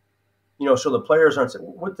terminology. So the players aren't saying,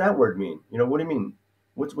 what's that word mean? What do you mean?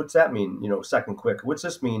 What's that mean? Second quick. What's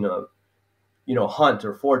this mean? Hunt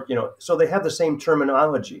or fort, so they have the same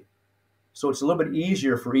terminology. So it's a little bit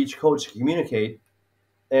easier for each coach to communicate.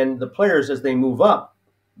 And the players, as they move up,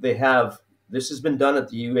 they have this has been done at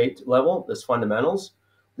the U8 level, this fundamentals.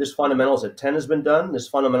 This fundamentals at 10 has been done. This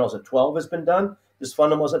fundamentals at 12 has been done. This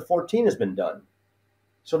fundamentals at 14 has been done.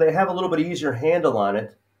 So they have a little bit easier handle on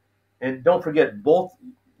it. And don't forget, both,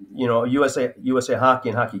 USA Hockey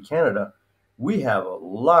and Hockey Canada, we have a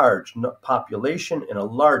large population in a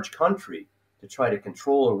large country to try to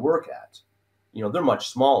control or work at. They're much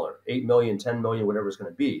smaller, 8 million, 10 million, whatever it's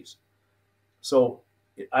going to be. So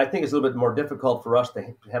I think it's a little bit more difficult for us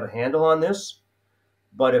to have a handle on this.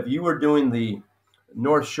 But if you were doing the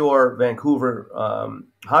North Shore Vancouver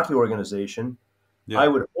hockey organization, I yeah.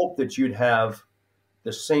 would hope that you'd have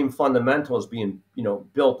the same fundamentals being,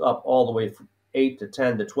 built up all the way from 8 to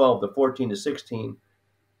 10 to 12 to 14 to 16,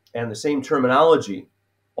 and the same terminology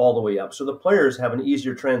all the way up. So the players have an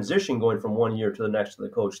easier transition going from one year to the next to the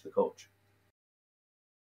coach to the coach.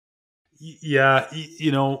 Yeah,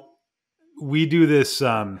 we do this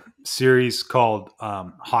series called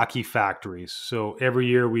Hockey Factories. So every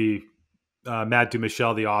year Matt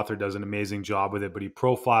Dumichel, the author, does an amazing job with it, but he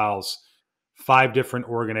profiles 5 different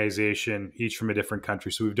organizations, each from a different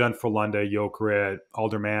country. So we've done Frölunda, Jokerit,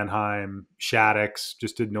 Alder Mannheim, Shaddix,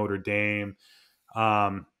 just did Notre Dame.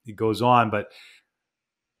 It goes on, but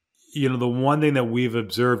the one thing that we've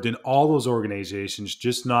observed in all those organizations,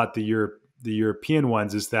 just not the European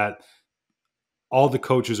ones, is that all the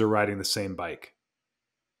coaches are riding the same bike,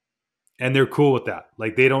 and they're cool with that.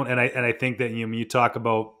 Like they don't, and I think that when you talk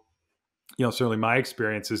about, certainly my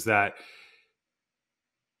experience is that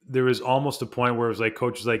there was almost a point where it was like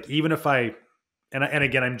coaches like, even if and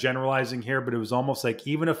again I'm generalizing here, but it was almost like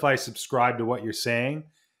even if I subscribe to what you're saying,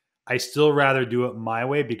 I still rather do it my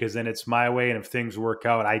way because then it's my way, and if things work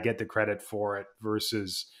out, I get the credit for it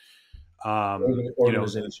versus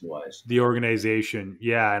Organization wise. the organization.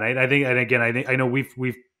 Yeah. And I think, and again, I know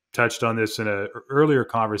we've touched on this in a earlier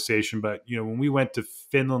conversation, but when we went to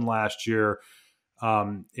Finland last year,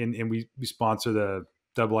 and we sponsor the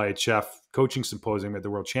IIHF coaching symposium at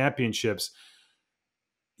the World Championships,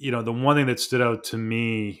 the one thing that stood out to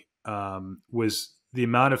me was the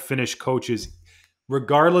amount of Finnish coaches,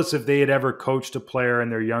 regardless if they had ever coached a player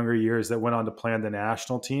in their younger years that went on to play on the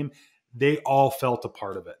national team, they all felt a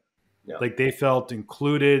part of it. Yeah. Like they felt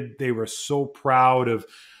included. They were so proud of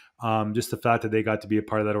just the fact that they got to be a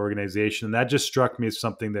part of that organization. And that just struck me as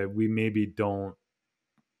something that we maybe don't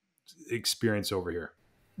experience over here.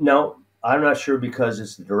 Now, I'm not sure because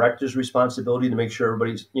it's the director's responsibility to make sure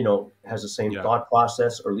everybody's, has the same Yeah, thought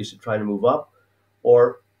process, or at least to try to move up.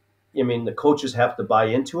 Or, I mean, the coaches have to buy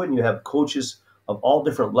into it, and you have coaches of all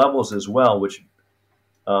different levels as well. Which,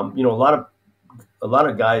 a lot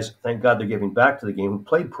of guys, thank God, they're giving back to the game who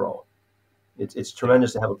played pro. It's yeah,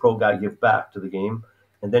 tremendous to have a pro guy give back to the game,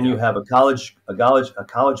 and then you yeah, have a college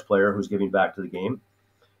player who's giving back to the game,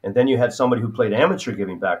 and then you had somebody who played amateur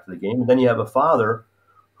giving back to the game, and then you have a father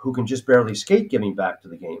who can just barely skate giving back to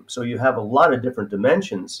the game. So you have a lot of different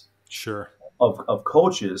dimensions sure. of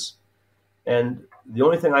coaches. And the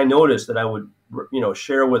only thing I noticed that I would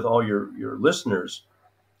share with all your listeners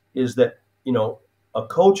is that a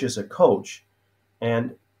coach is a coach,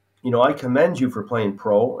 and I commend you for playing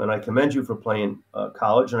pro, and I commend you for playing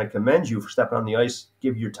college, and I commend you for stepping on the ice,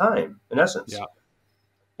 give your time, in essence. Yeah,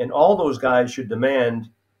 And all those guys should demand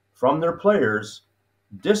from their players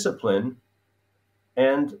discipline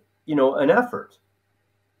and an effort,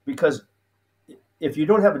 because if you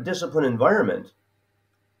don't have a disciplined environment,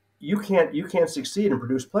 you can't succeed and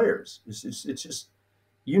produce players. It's just,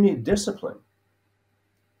 you need discipline,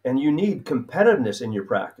 and you need competitiveness in your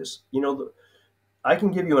practice. I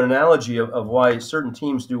can give you an analogy of why certain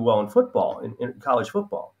teams do well in football, in college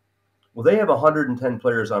football. Well, they have 110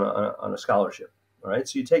 players on a scholarship. All right,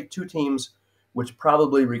 so you take two teams which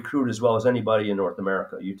probably recruit as well as anybody in North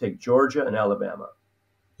America. You take Georgia and Alabama.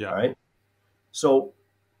 All yeah, right, so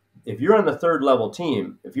if you're on the third level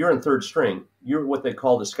team, if you're in third string, you're what they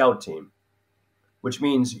call the scout team, which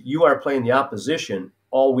means you are playing the opposition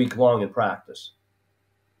all week long in practice.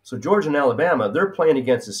 So Georgia and Alabama, they're playing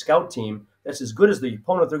against a scout team that's as good as the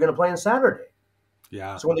opponent they're going to play on Saturday.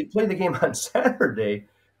 yeah. So when they play the game on Saturday,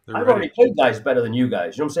 They're I've ready. already played guys better than you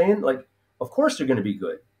guys. You know what I'm saying? Like, of course they're going to be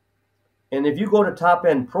good. And if you go to top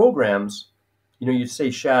end programs, you say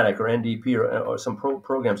Shattuck or NDP, or some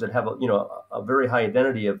programs that have a very high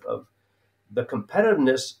identity of the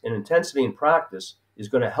competitiveness and intensity in practice is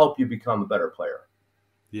going to help you become a better player.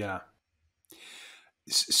 Yeah.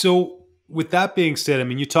 So with that being said, I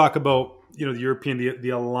mean, you talk about the European, the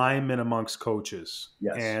alignment amongst coaches,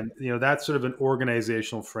 Yes. and that's sort of an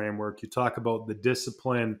organizational framework. You talk about the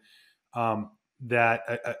discipline that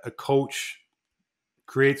a coach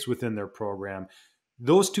creates within their program.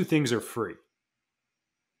 Those two things are free.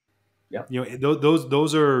 Yeah.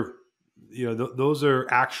 Those are those are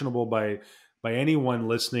actionable by anyone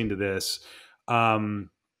listening to this. Um,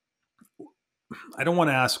 I don't want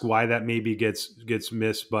to ask why that maybe gets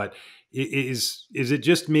missed, but is it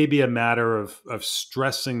just maybe a matter of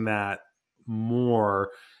stressing that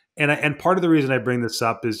more? And part of the reason I bring this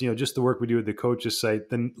up is just the work we do at the coaches site.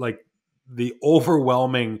 Then like the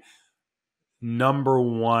overwhelming number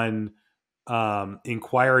one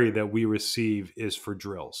inquiry that we receive is for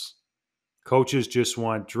drills. Coaches just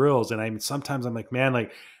want drills, and sometimes I'm like, man,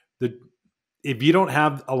 like the if you don't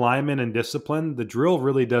have alignment and discipline, the drill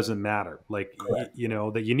really doesn't matter. Like Correct.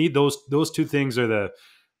 that you need those two things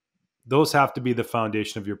those have to be the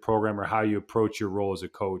foundation of your program or how you approach your role as a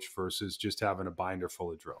coach versus just having a binder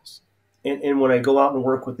full of drills. And when I go out and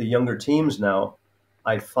work with the younger teams now,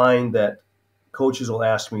 I find that coaches will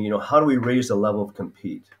ask me, how do we raise the level of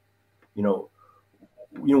compete? You know,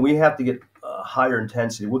 we have to get higher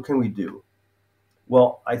intensity. What can we do?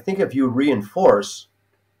 Well, I think if you reinforce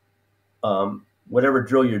whatever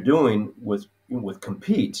drill you're doing with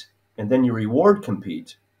compete, and then you reward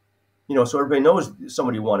compete, so everybody knows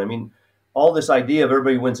somebody won. I mean, all this idea of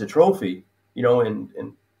everybody wins a trophy,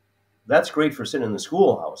 and that's great for sitting in the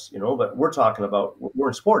schoolhouse, but we're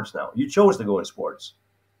in sports now. You chose to go in sports.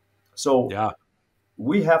 So Yeah,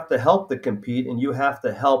 we have to help the compete, and you have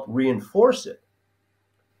to help reinforce it.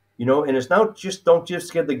 And it's not just, don't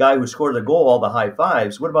just give the guy who scored the goal all the high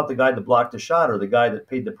fives. What about the guy that blocked the shot, or the guy that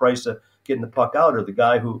paid the price of getting the puck out, or the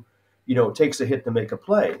guy who, takes a hit to make a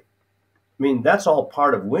play? I mean, that's all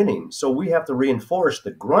part of winning. So we have to reinforce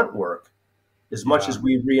the grunt work as much yeah. as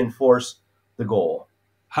we reinforce the goal.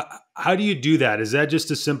 How do you do that? Is that just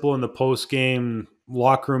as simple in the post game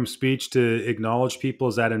locker room speech to acknowledge people?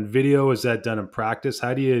 Is that in video? Is that done in practice?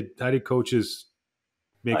 How do coaches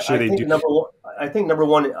make I, sure I they think do? number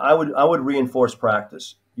one, I would reinforce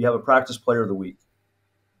practice. You have a practice player of the week,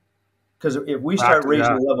 because if we start Practice? raising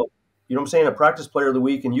Yeah, the level, what I'm saying, a practice player of the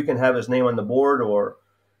week, and you can have his name on the board, or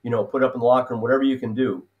put up in the locker room, whatever you can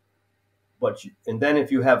do. And then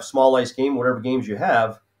if you have small ice game, whatever games you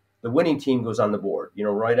have, the winning team goes on the board.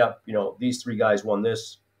 Right up. These three guys won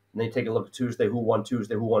this, and they take a look at Tuesday, who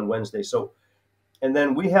won Wednesday. So, and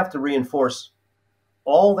then we have to reinforce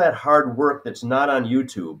all that hard work that's not on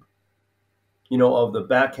YouTube. Of the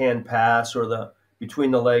backhand pass, or the between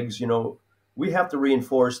the legs. we have to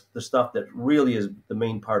reinforce the stuff that really is the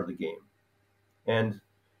main part of the game. And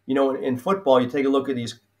in football, you take a look at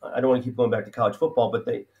these. I don't want to keep going back to college football, but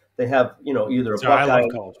they have either a So I Buckeye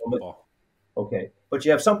love college helmet, football. okay, but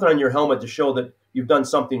you have something on your helmet to show that you've done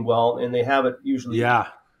something well, and they have it usually Yeah.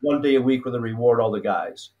 one day a week where they reward all the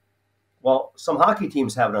guys. Well, some hockey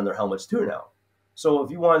teams have it on their helmets too now. So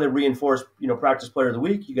if you wanted to reinforce, practice player of the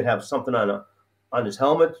week, you could have something on his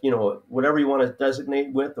helmet, whatever you want to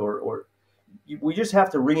designate with, or we just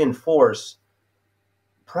have to reinforce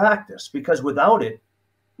practice because without it,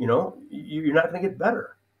 you're not going to get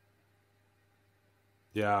better.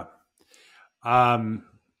 Yeah. Um,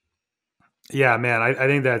 yeah, man, I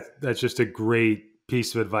think that's just a great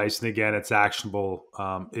piece of advice. And again, it's actionable.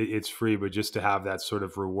 It's free, but just to have that sort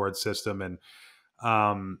of reward system. And,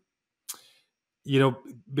 um,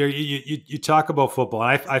 Barry, you talk about football.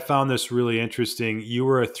 And I found this really interesting. You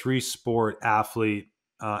were a 3-sport athlete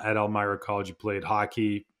at Elmira College. You played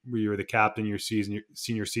hockey, where you were the captain your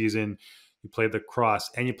senior season. You played lacrosse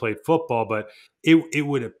and you played football. But it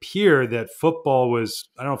would appear that football was,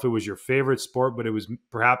 I don't know if it was your favorite sport, but it was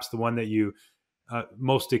perhaps the one that you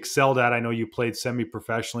most excelled at. I know you played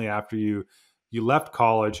semi-professionally after you left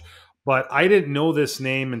college. But I didn't know this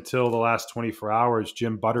name until the last 24 hours.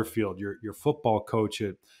 Jim Butterfield, your football coach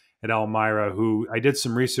at Elmira, who I did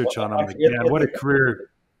some research on. I'm like, Actually, man, what a career!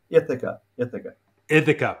 Ithaca. Ithaca.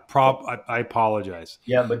 I apologize.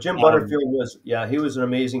 Yeah, but Jim Um, Butterfield he was an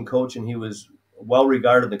amazing coach, and he was well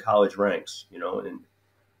regarded in the college ranks.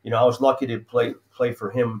 And I was lucky to play for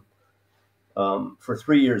him for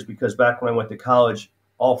 3 years because back when I went to college,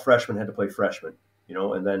 all freshmen had to play freshman.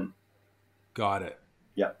 And then got it.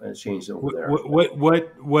 yeah, it changed over What there.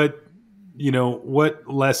 what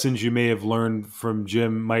lessons you may have learned from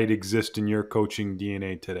Jim might exist in your coaching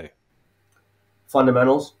DNA today?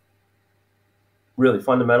 Fundamentals, really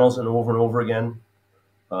fundamentals, and over again.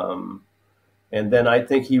 Um, and then I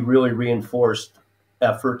think he really reinforced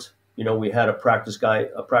effort. We had a practice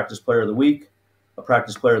player of the week, a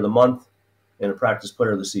practice player of the month, and a practice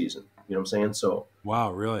player of the season. You know what I'm saying? So,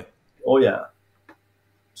 Wow, really? oh yeah.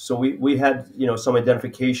 So we had some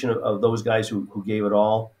identification of those guys who gave it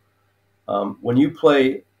all. When you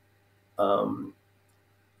play, um,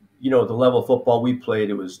 the level of football we played,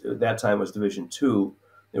 it was at that time it was Division II.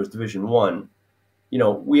 It was Division I.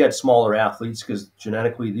 We had smaller athletes because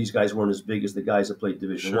genetically these guys weren't as big as the guys that played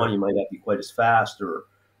Division I. Sure. You might not be quite as fast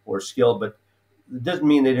or skilled, but it doesn't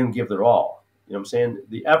mean they didn't give their all. You know what I'm saying?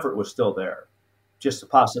 The effort was still there. Just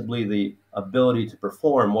possibly the ability to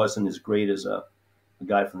perform wasn't as great as a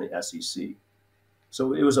guy from the SEC.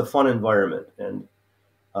 So it was a fun environment, and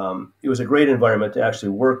it was a great environment to actually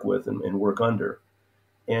work with and work under.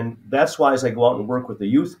 And that's why as I go out and work with the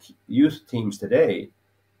youth teams today,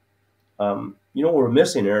 what we're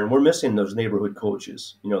missing, Aaron, we're missing those neighborhood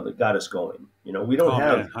coaches, that got us going. We don't Oh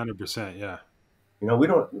have, man, 100%. Yeah. we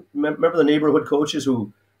don't remember the neighborhood coaches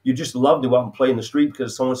who you just love to go out and play in the street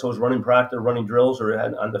because so-and-so's running practice, running drills, or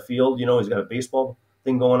on the field, he's got a baseball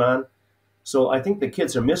thing going on. So I think the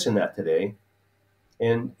kids are missing that today.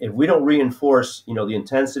 And if we don't reinforce, the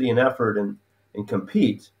intensity and effort and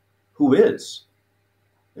compete, who is?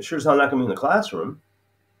 It sure as hell not going to be in the classroom.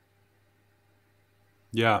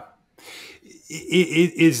 Yeah.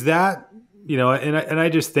 Is that, and I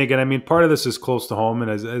just think, and I mean, part of this is close to home. And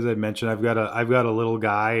as I mentioned, I've got a little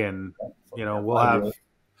guy, and, Yeah, we'll have, 5 years.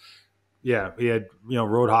 yeah, we had,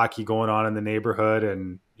 road hockey going on in the neighborhood,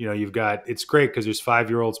 and, it's great because there's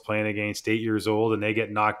 5-year-olds playing against 8 years old, and they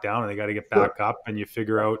get knocked down and they got to get back up, and you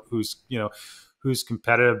figure out who's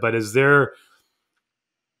competitive. But is there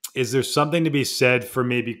something to be said for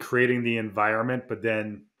maybe creating the environment, but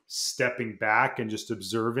then stepping back and just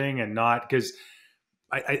observing and not, because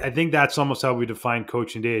I think that's almost how we define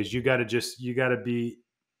coaching today is you got to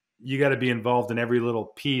be involved in every little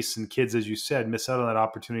piece, and kids, as you said, miss out on that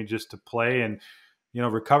opportunity just to play and,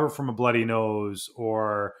 recover from a bloody nose,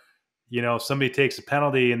 or, somebody takes a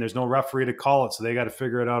penalty and there's no referee to call it. So they got to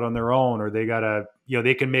figure it out on their own, or they got to,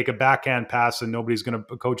 they can make a backhand pass and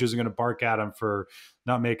coach isn't going to bark at them for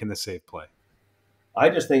not making the safe play. I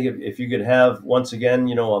just think if you could have, once again,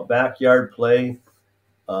 a backyard play.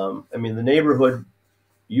 The neighborhood,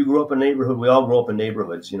 you grew up in a neighborhood, we all grew up in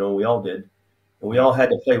neighborhoods, we all did. And we all had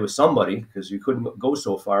to play with somebody because you couldn't go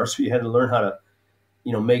so far. So you had to learn how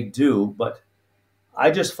to, make do. But I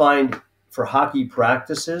just find for hockey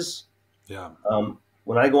practices, Yeah.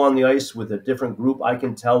 when I go on the ice with a different group, I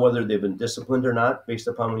can tell whether they've been disciplined or not based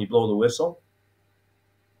upon when you blow the whistle,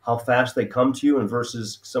 how fast they come to you, and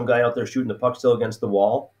versus some guy out there shooting the puck still against the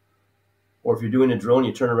wall. Or if you're doing a drill and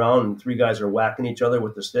you turn around and 3 guys are whacking each other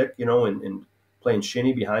with the stick, and playing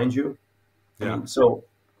shinny behind you. I Yeah. mean, so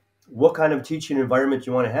what kind of teaching environment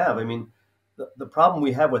you want to have? I mean, the problem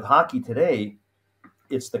we have with hockey today,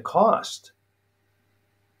 it's the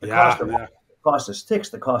Yeah. the cost of sticks,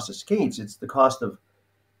 the cost of skates. It's the cost of,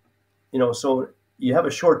 so you have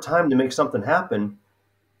a short time to make something happen.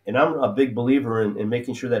 And I'm a big believer in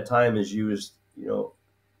making sure that time is used,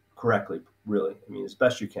 correctly, really. I mean, as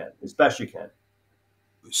best you can.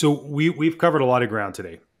 So we've covered a lot of ground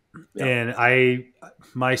today, Yeah. and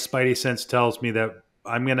my spidey sense tells me that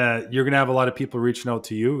you're gonna have a lot of people reaching out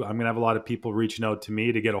to you. I'm gonna have a lot of people reaching out to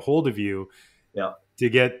me to get a hold of you Yeah. to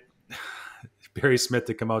get Barry Smith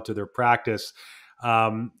to come out to their practice.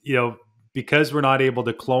 Because we're not able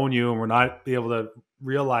to clone you and we're not able to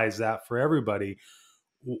realize that for everybody.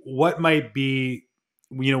 What might be,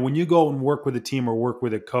 when you go and work with a team or work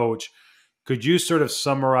with a coach, could you sort of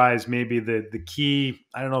summarize maybe the key?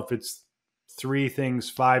 I don't know if it's 3 things,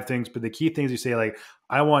 5 things, but the key things you say, like,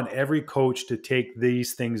 I want every coach to take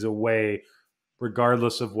these things away,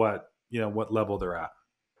 regardless of what level they're at.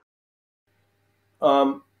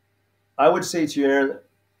 Um, I would say to you, Aaron,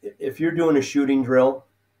 if you're doing a shooting drill,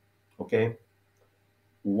 okay,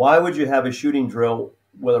 why would you have a shooting drill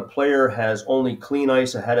where a player has only clean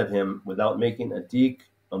ice ahead of him without making a deke,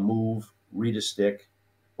 a move, read a stick,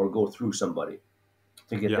 or go through somebody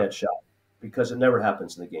to get Yeah. that shot? Because it never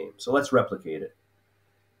happens in the game. So let's replicate it.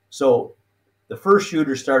 So the first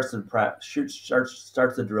shooter starts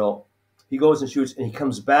the drill. He goes and shoots, and he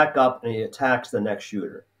comes back up and he attacks the next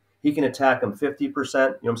shooter. He can attack him 50%.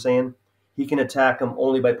 You know what I'm saying? He can attack him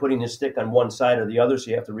only by putting his stick on one side or the other, so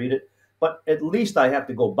you have to read it. But at least I have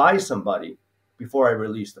to go by somebody before I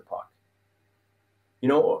release the puck.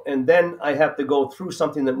 And then I have to go through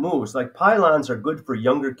something that moves. Like pylons are good for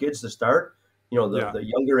younger kids to start, Yeah. the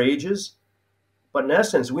younger ages. But in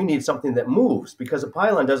essence, we need something that moves because a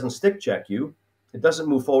pylon doesn't stick check you. It doesn't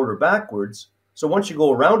move forward or backwards. So once you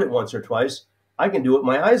go around it once or twice, I can do it with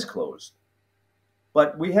my eyes closed.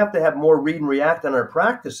 But we have to have more read and react on our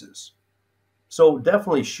practices. So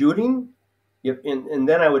definitely shooting. And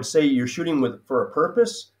then I would say you're shooting for a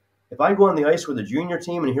purpose. If I go on the ice with a junior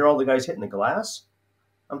team and hear all the guys hitting the glass,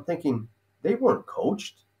 I'm thinking they weren't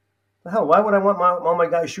coached. The hell, why would I want all my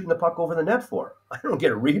guys shooting the puck over the net for? I don't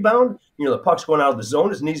get a rebound. The puck's going out of the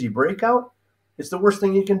zone. It's an easy breakout. It's the worst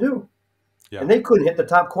thing you can do. Yeah. And they couldn't hit the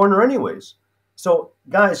top corner anyways. So,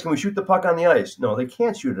 guys, can we shoot the puck on the ice? No, they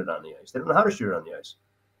can't shoot it on the ice. They don't know how to shoot it on the ice.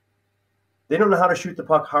 They don't know how to shoot the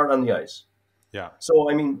puck hard on the ice. Yeah. So,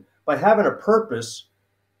 I mean, by having a purpose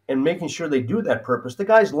and making sure they do that purpose, the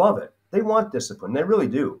guys love it. They want discipline. They really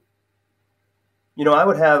do.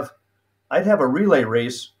 I'd have a relay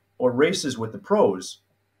race or races with the pros,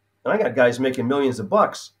 and I got guys making millions of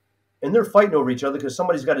bucks, and they're fighting over each other because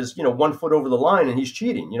somebody's got his 1 foot over the line and he's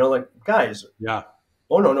cheating. Like, guys, Yeah.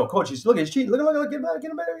 oh no, coach, he's cheating. Look, get back,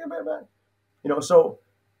 get him back. So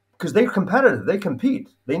because they're competitive, they compete,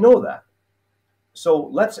 they know that. So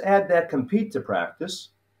let's add that compete to practice,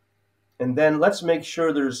 and then let's make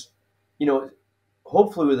sure there's,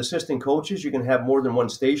 hopefully with assistant coaches, you can have more than one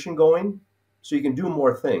station going, so you can do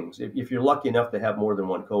more things if you're lucky enough to have more than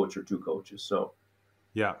one coach or two coaches. So,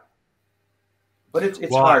 Yeah. but it's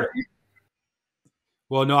Well, hard.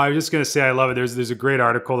 Well, no, I was just going to say I love it. There's a great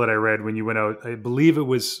article that I read when you went out. I believe it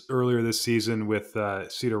was earlier this season with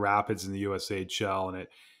Cedar Rapids in the USHL, and it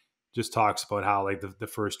just talks about how, like, the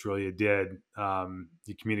first drill you did,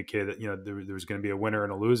 you communicated that there was going to be a winner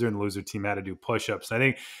and a loser, and the loser team had to do push-ups. And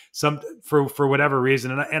I think for whatever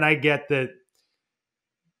reason, and I get that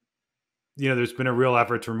there's been a real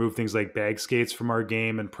effort to remove things like bag skates from our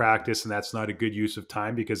game and practice, and that's not a good use of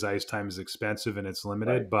time because ice time is expensive and it's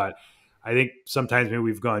limited. Right. But I think sometimes maybe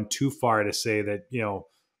we've gone too far to say that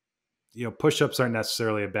push-ups aren't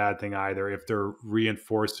necessarily a bad thing either if they're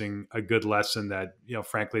reinforcing a good lesson that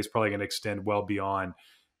frankly is probably going to extend well beyond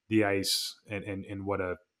the ice and what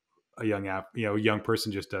a young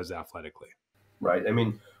person just does athletically. Right. I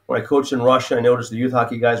mean, when I coached in Russia, I noticed the youth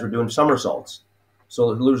hockey guys were doing somersaults.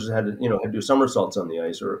 So the losers had to do somersaults on the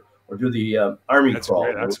ice or do the army That's crawl.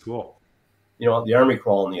 great. That's cool. The army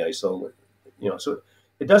crawl on the ice. So, so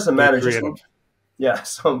it doesn't matter. Get creative.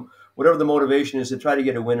 So whatever the motivation is to try to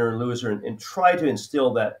get a winner and loser and try to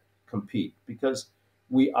instill that compete because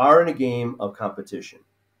we are in a game of competition.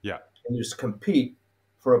 Yeah. And you just compete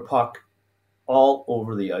for a puck all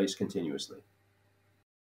over the ice continuously.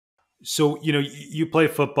 So, you play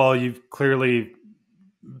football. You've clearly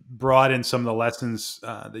brought in some of the lessons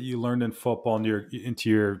that you learned in football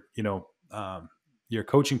into your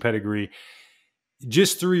coaching pedigree.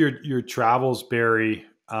 Just through your travels, Barry.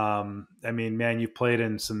 I mean, man, you've played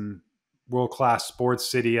in some world-class sports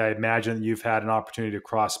city, I imagine you've had an opportunity to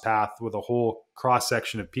cross path with a whole cross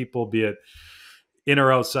section of people, be it in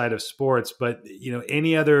or outside of sports. But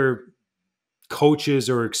any other coaches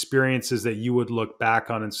or experiences that you would look back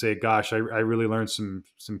on and say, "Gosh, I really learned some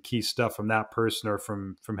key stuff from that person, or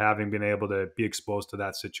from having been able to be exposed to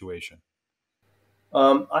that situation."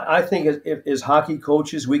 I think as hockey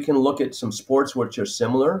coaches, we can look at some sports which are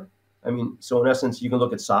similar. I mean, so in essence, you can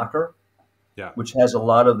look at soccer, Yeah, which has a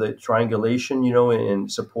lot of the triangulation, and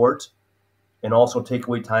support, and also take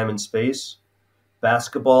away time and space.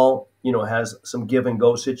 Basketball, has some give and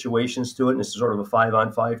go situations to it, and it's sort of a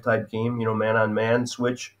 5-on-5 type game, man on man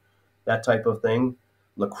switch, that type of thing.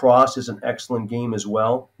 Lacrosse is an excellent game as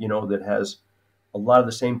well, that has a lot of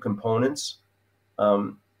the same components.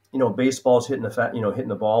 Baseball's hitting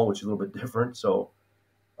the ball, which is a little bit different. So,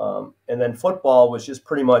 and then football was just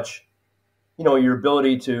pretty much, your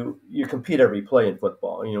ability you compete every play in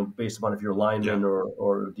football, based upon if you're a lineman yeah,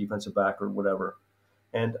 or a defensive back or whatever.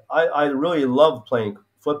 And I really loved playing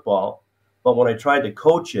football, but when I tried to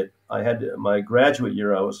coach it, my graduate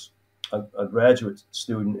year, I was a graduate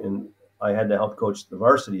student, and I had to help coach the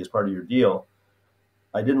varsity as part of your deal.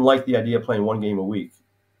 I didn't like the idea of playing one game a week.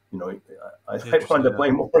 I wanted interesting. to Yeah,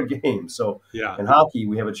 play more games. So yeah, in hockey,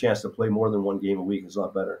 we have a chance to play more than one game a week. It's a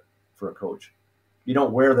lot better for a coach. You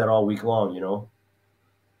don't wear that all week long. Well,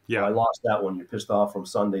 yeah. I lost that one. You're pissed off from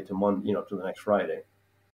Sunday to Monday, to the next Friday.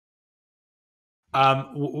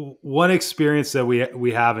 One experience that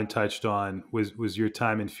we haven't touched on was your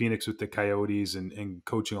time in Phoenix with the Coyotes and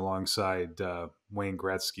coaching alongside Wayne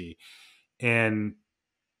Gretzky. And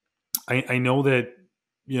I know that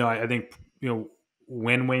I think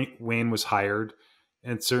when Wayne was hired,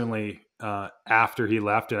 and certainly after he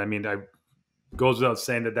left, and I mean, I goes without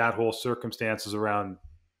saying that whole circumstances around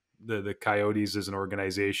the Coyotes as an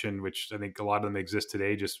organization, which I think a lot of them exist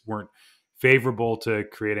today, just weren't favorable to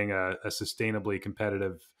creating a sustainably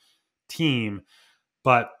competitive team.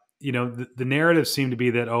 But the narrative seemed to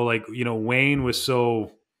be that Wayne was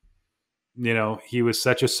so he was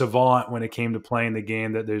such a savant when it came to playing the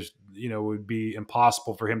game that it would be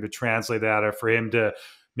impossible for him to translate that, or for him to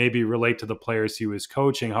maybe relate to the players he was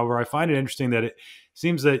coaching. However, I find it interesting that it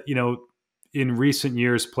seems that in recent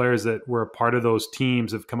years, players that were a part of those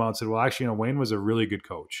teams have come out and said, well, actually, Wayne was a really good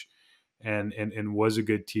coach and was a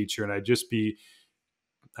good teacher. And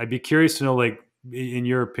I'd be curious to know, like, in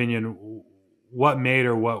your opinion, what made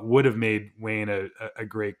or what would have made Wayne a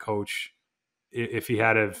great coach if he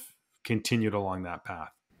had have continued along that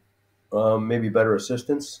path. Maybe better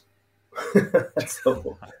assistants.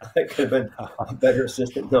 So I could have been a better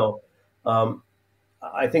assistant. No,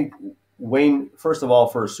 I think Wayne, first of all,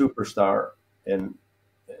 for a superstar and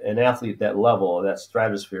an athlete at that level, that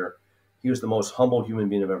stratosphere, he was the most humble human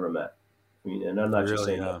being I've ever met. I mean, and I'm not just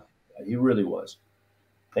Really, saying that. He really was.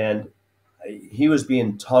 And he was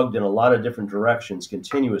being tugged in a lot of different directions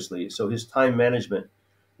continuously. So his time management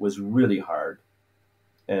was really hard.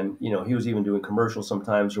 And, he was even doing commercials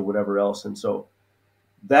sometimes or whatever else. And so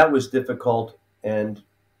that was difficult. And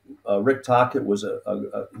Rick Tocchet was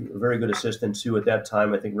a very good assistant too at that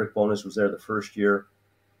time. I think Rick Bowness was there the first year.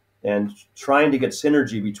 And trying to get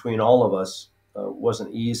synergy between all of us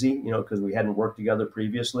wasn't easy, because we hadn't worked together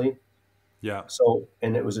previously. yeah, So,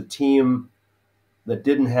 and it was a team that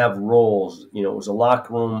didn't have roles. It was a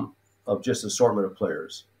locker room of just assortment of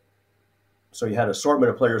players. So you had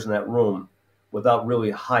assortment of players in that room without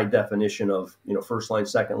really high definition of, first line,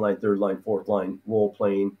 second line, third line, fourth line role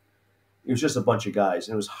playing. It was just a bunch of guys.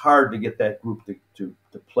 And it was hard to get that group to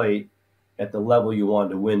play at the level you wanted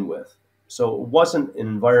to win with. So it wasn't an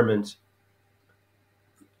environment,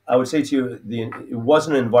 I would say to you, it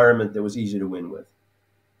wasn't an environment that was easy to win with.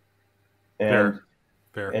 And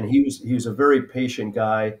fair. and he was a very patient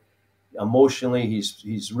guy. Emotionally,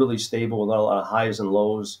 he's really stable with a lot of highs and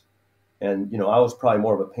lows. And I was probably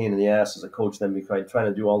more of a pain in the ass as a coach than because trying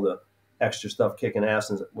to do all the extra stuff, kicking ass,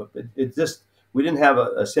 and it just we didn't have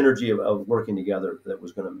a synergy of working together that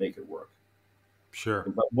was going to make it work. Sure.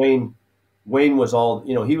 But Wayne was all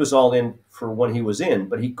he was all in for when he was in,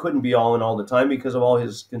 but he couldn't be all in all the time because of all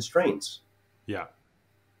his constraints. Yeah.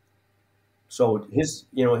 So his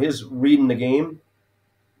reading the game,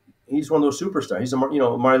 he's one of those superstars. He's a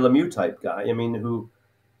Mario Lemieux type guy. I mean, who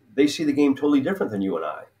they see the game totally different than you and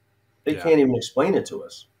I. They Yeah. can't even explain it to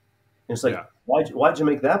us. And it's like, Yeah. why'd you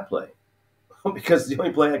make that play? Because it's the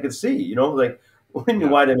only play I could see. Like, Yeah.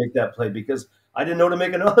 why did I make that play? Because I didn't know to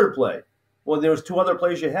make another play. Well, there was two other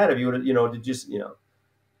plays you had if you would have, to just,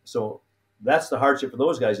 So that's the hardship for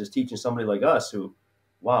those guys is teaching somebody like us who,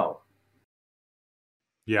 wow.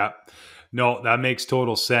 Yeah. No, that makes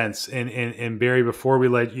total sense. And Barry, before we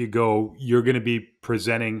let you go, you're going to be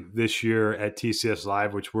presenting this year at TCS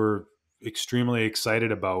Live, which we're extremely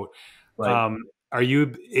excited about. Right. Are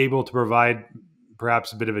you able to provide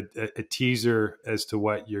perhaps a bit of a teaser as to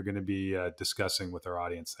what you're going to be discussing with our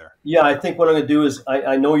audience there? Yeah, I think what I'm going to do is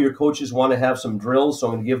I know your coaches want to have some drills, so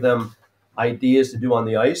I'm going to give them ideas to do on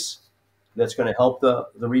the ice. That's going to help the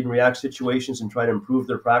read and react situations and try to improve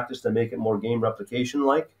their practice to make it more game replication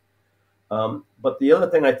like. But the other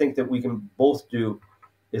thing I think that we can both do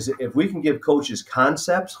is if we can give coaches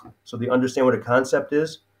concepts so they understand what a concept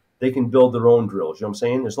is, they can build their own drills. You know what I'm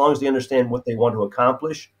saying? As long as they understand what they want to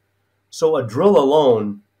accomplish. So a drill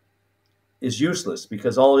alone is useless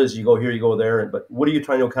because all it is, you go here, you go there. But what are you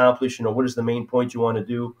trying to accomplish? What is the main point you want to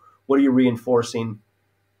do? What are you reinforcing?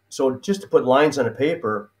 So just to put lines on a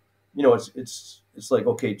paper, it's like,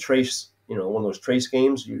 okay, trace, one of those trace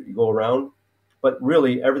games you go around. But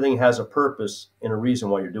really, everything has a purpose and a reason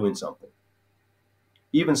why you're doing something.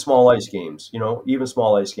 Even small ice games, even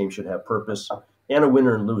small ice games should have purpose and a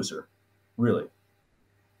winner and loser, really,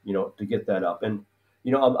 to get that up. And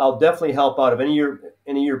I'll definitely help out. If any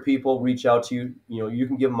of your people reach out to you, you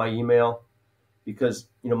can give them my email because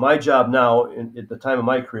my job now at the time of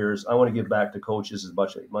my career is I want to give back to coaches as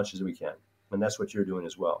much as we can, and that's what you're doing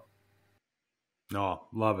as well. No,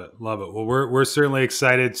 love it, love it. Well, we're certainly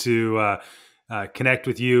excited to connect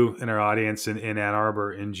with you and our audience in Ann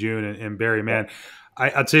Arbor in June. And Barry, man,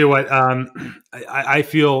 I'll tell you what, I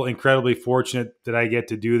feel incredibly fortunate that I get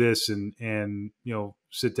to do this and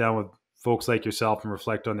sit down with folks like yourself and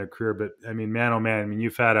reflect on their career. But I mean, man, oh man, I mean,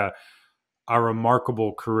 you've had a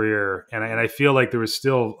remarkable career, and I feel like there was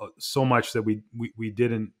still so much that we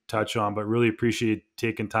didn't touch on, but really appreciate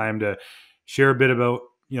taking time to share a bit about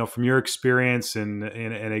from your experience and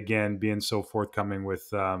again being so forthcoming with.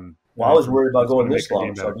 Well, I was worried about going this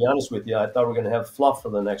long, so I'll be honest with you. I thought we were going to have fluff for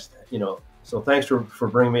the next, So thanks for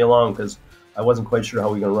bringing me along because I wasn't quite sure how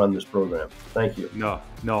we were going to run this program. Thank you.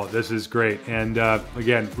 No, this is great. And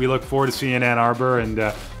again, we look forward to seeing you in Ann Arbor and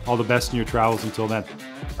all the best in your travels until then.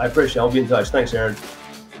 I appreciate it. I'll be in touch. Thanks, Aaron.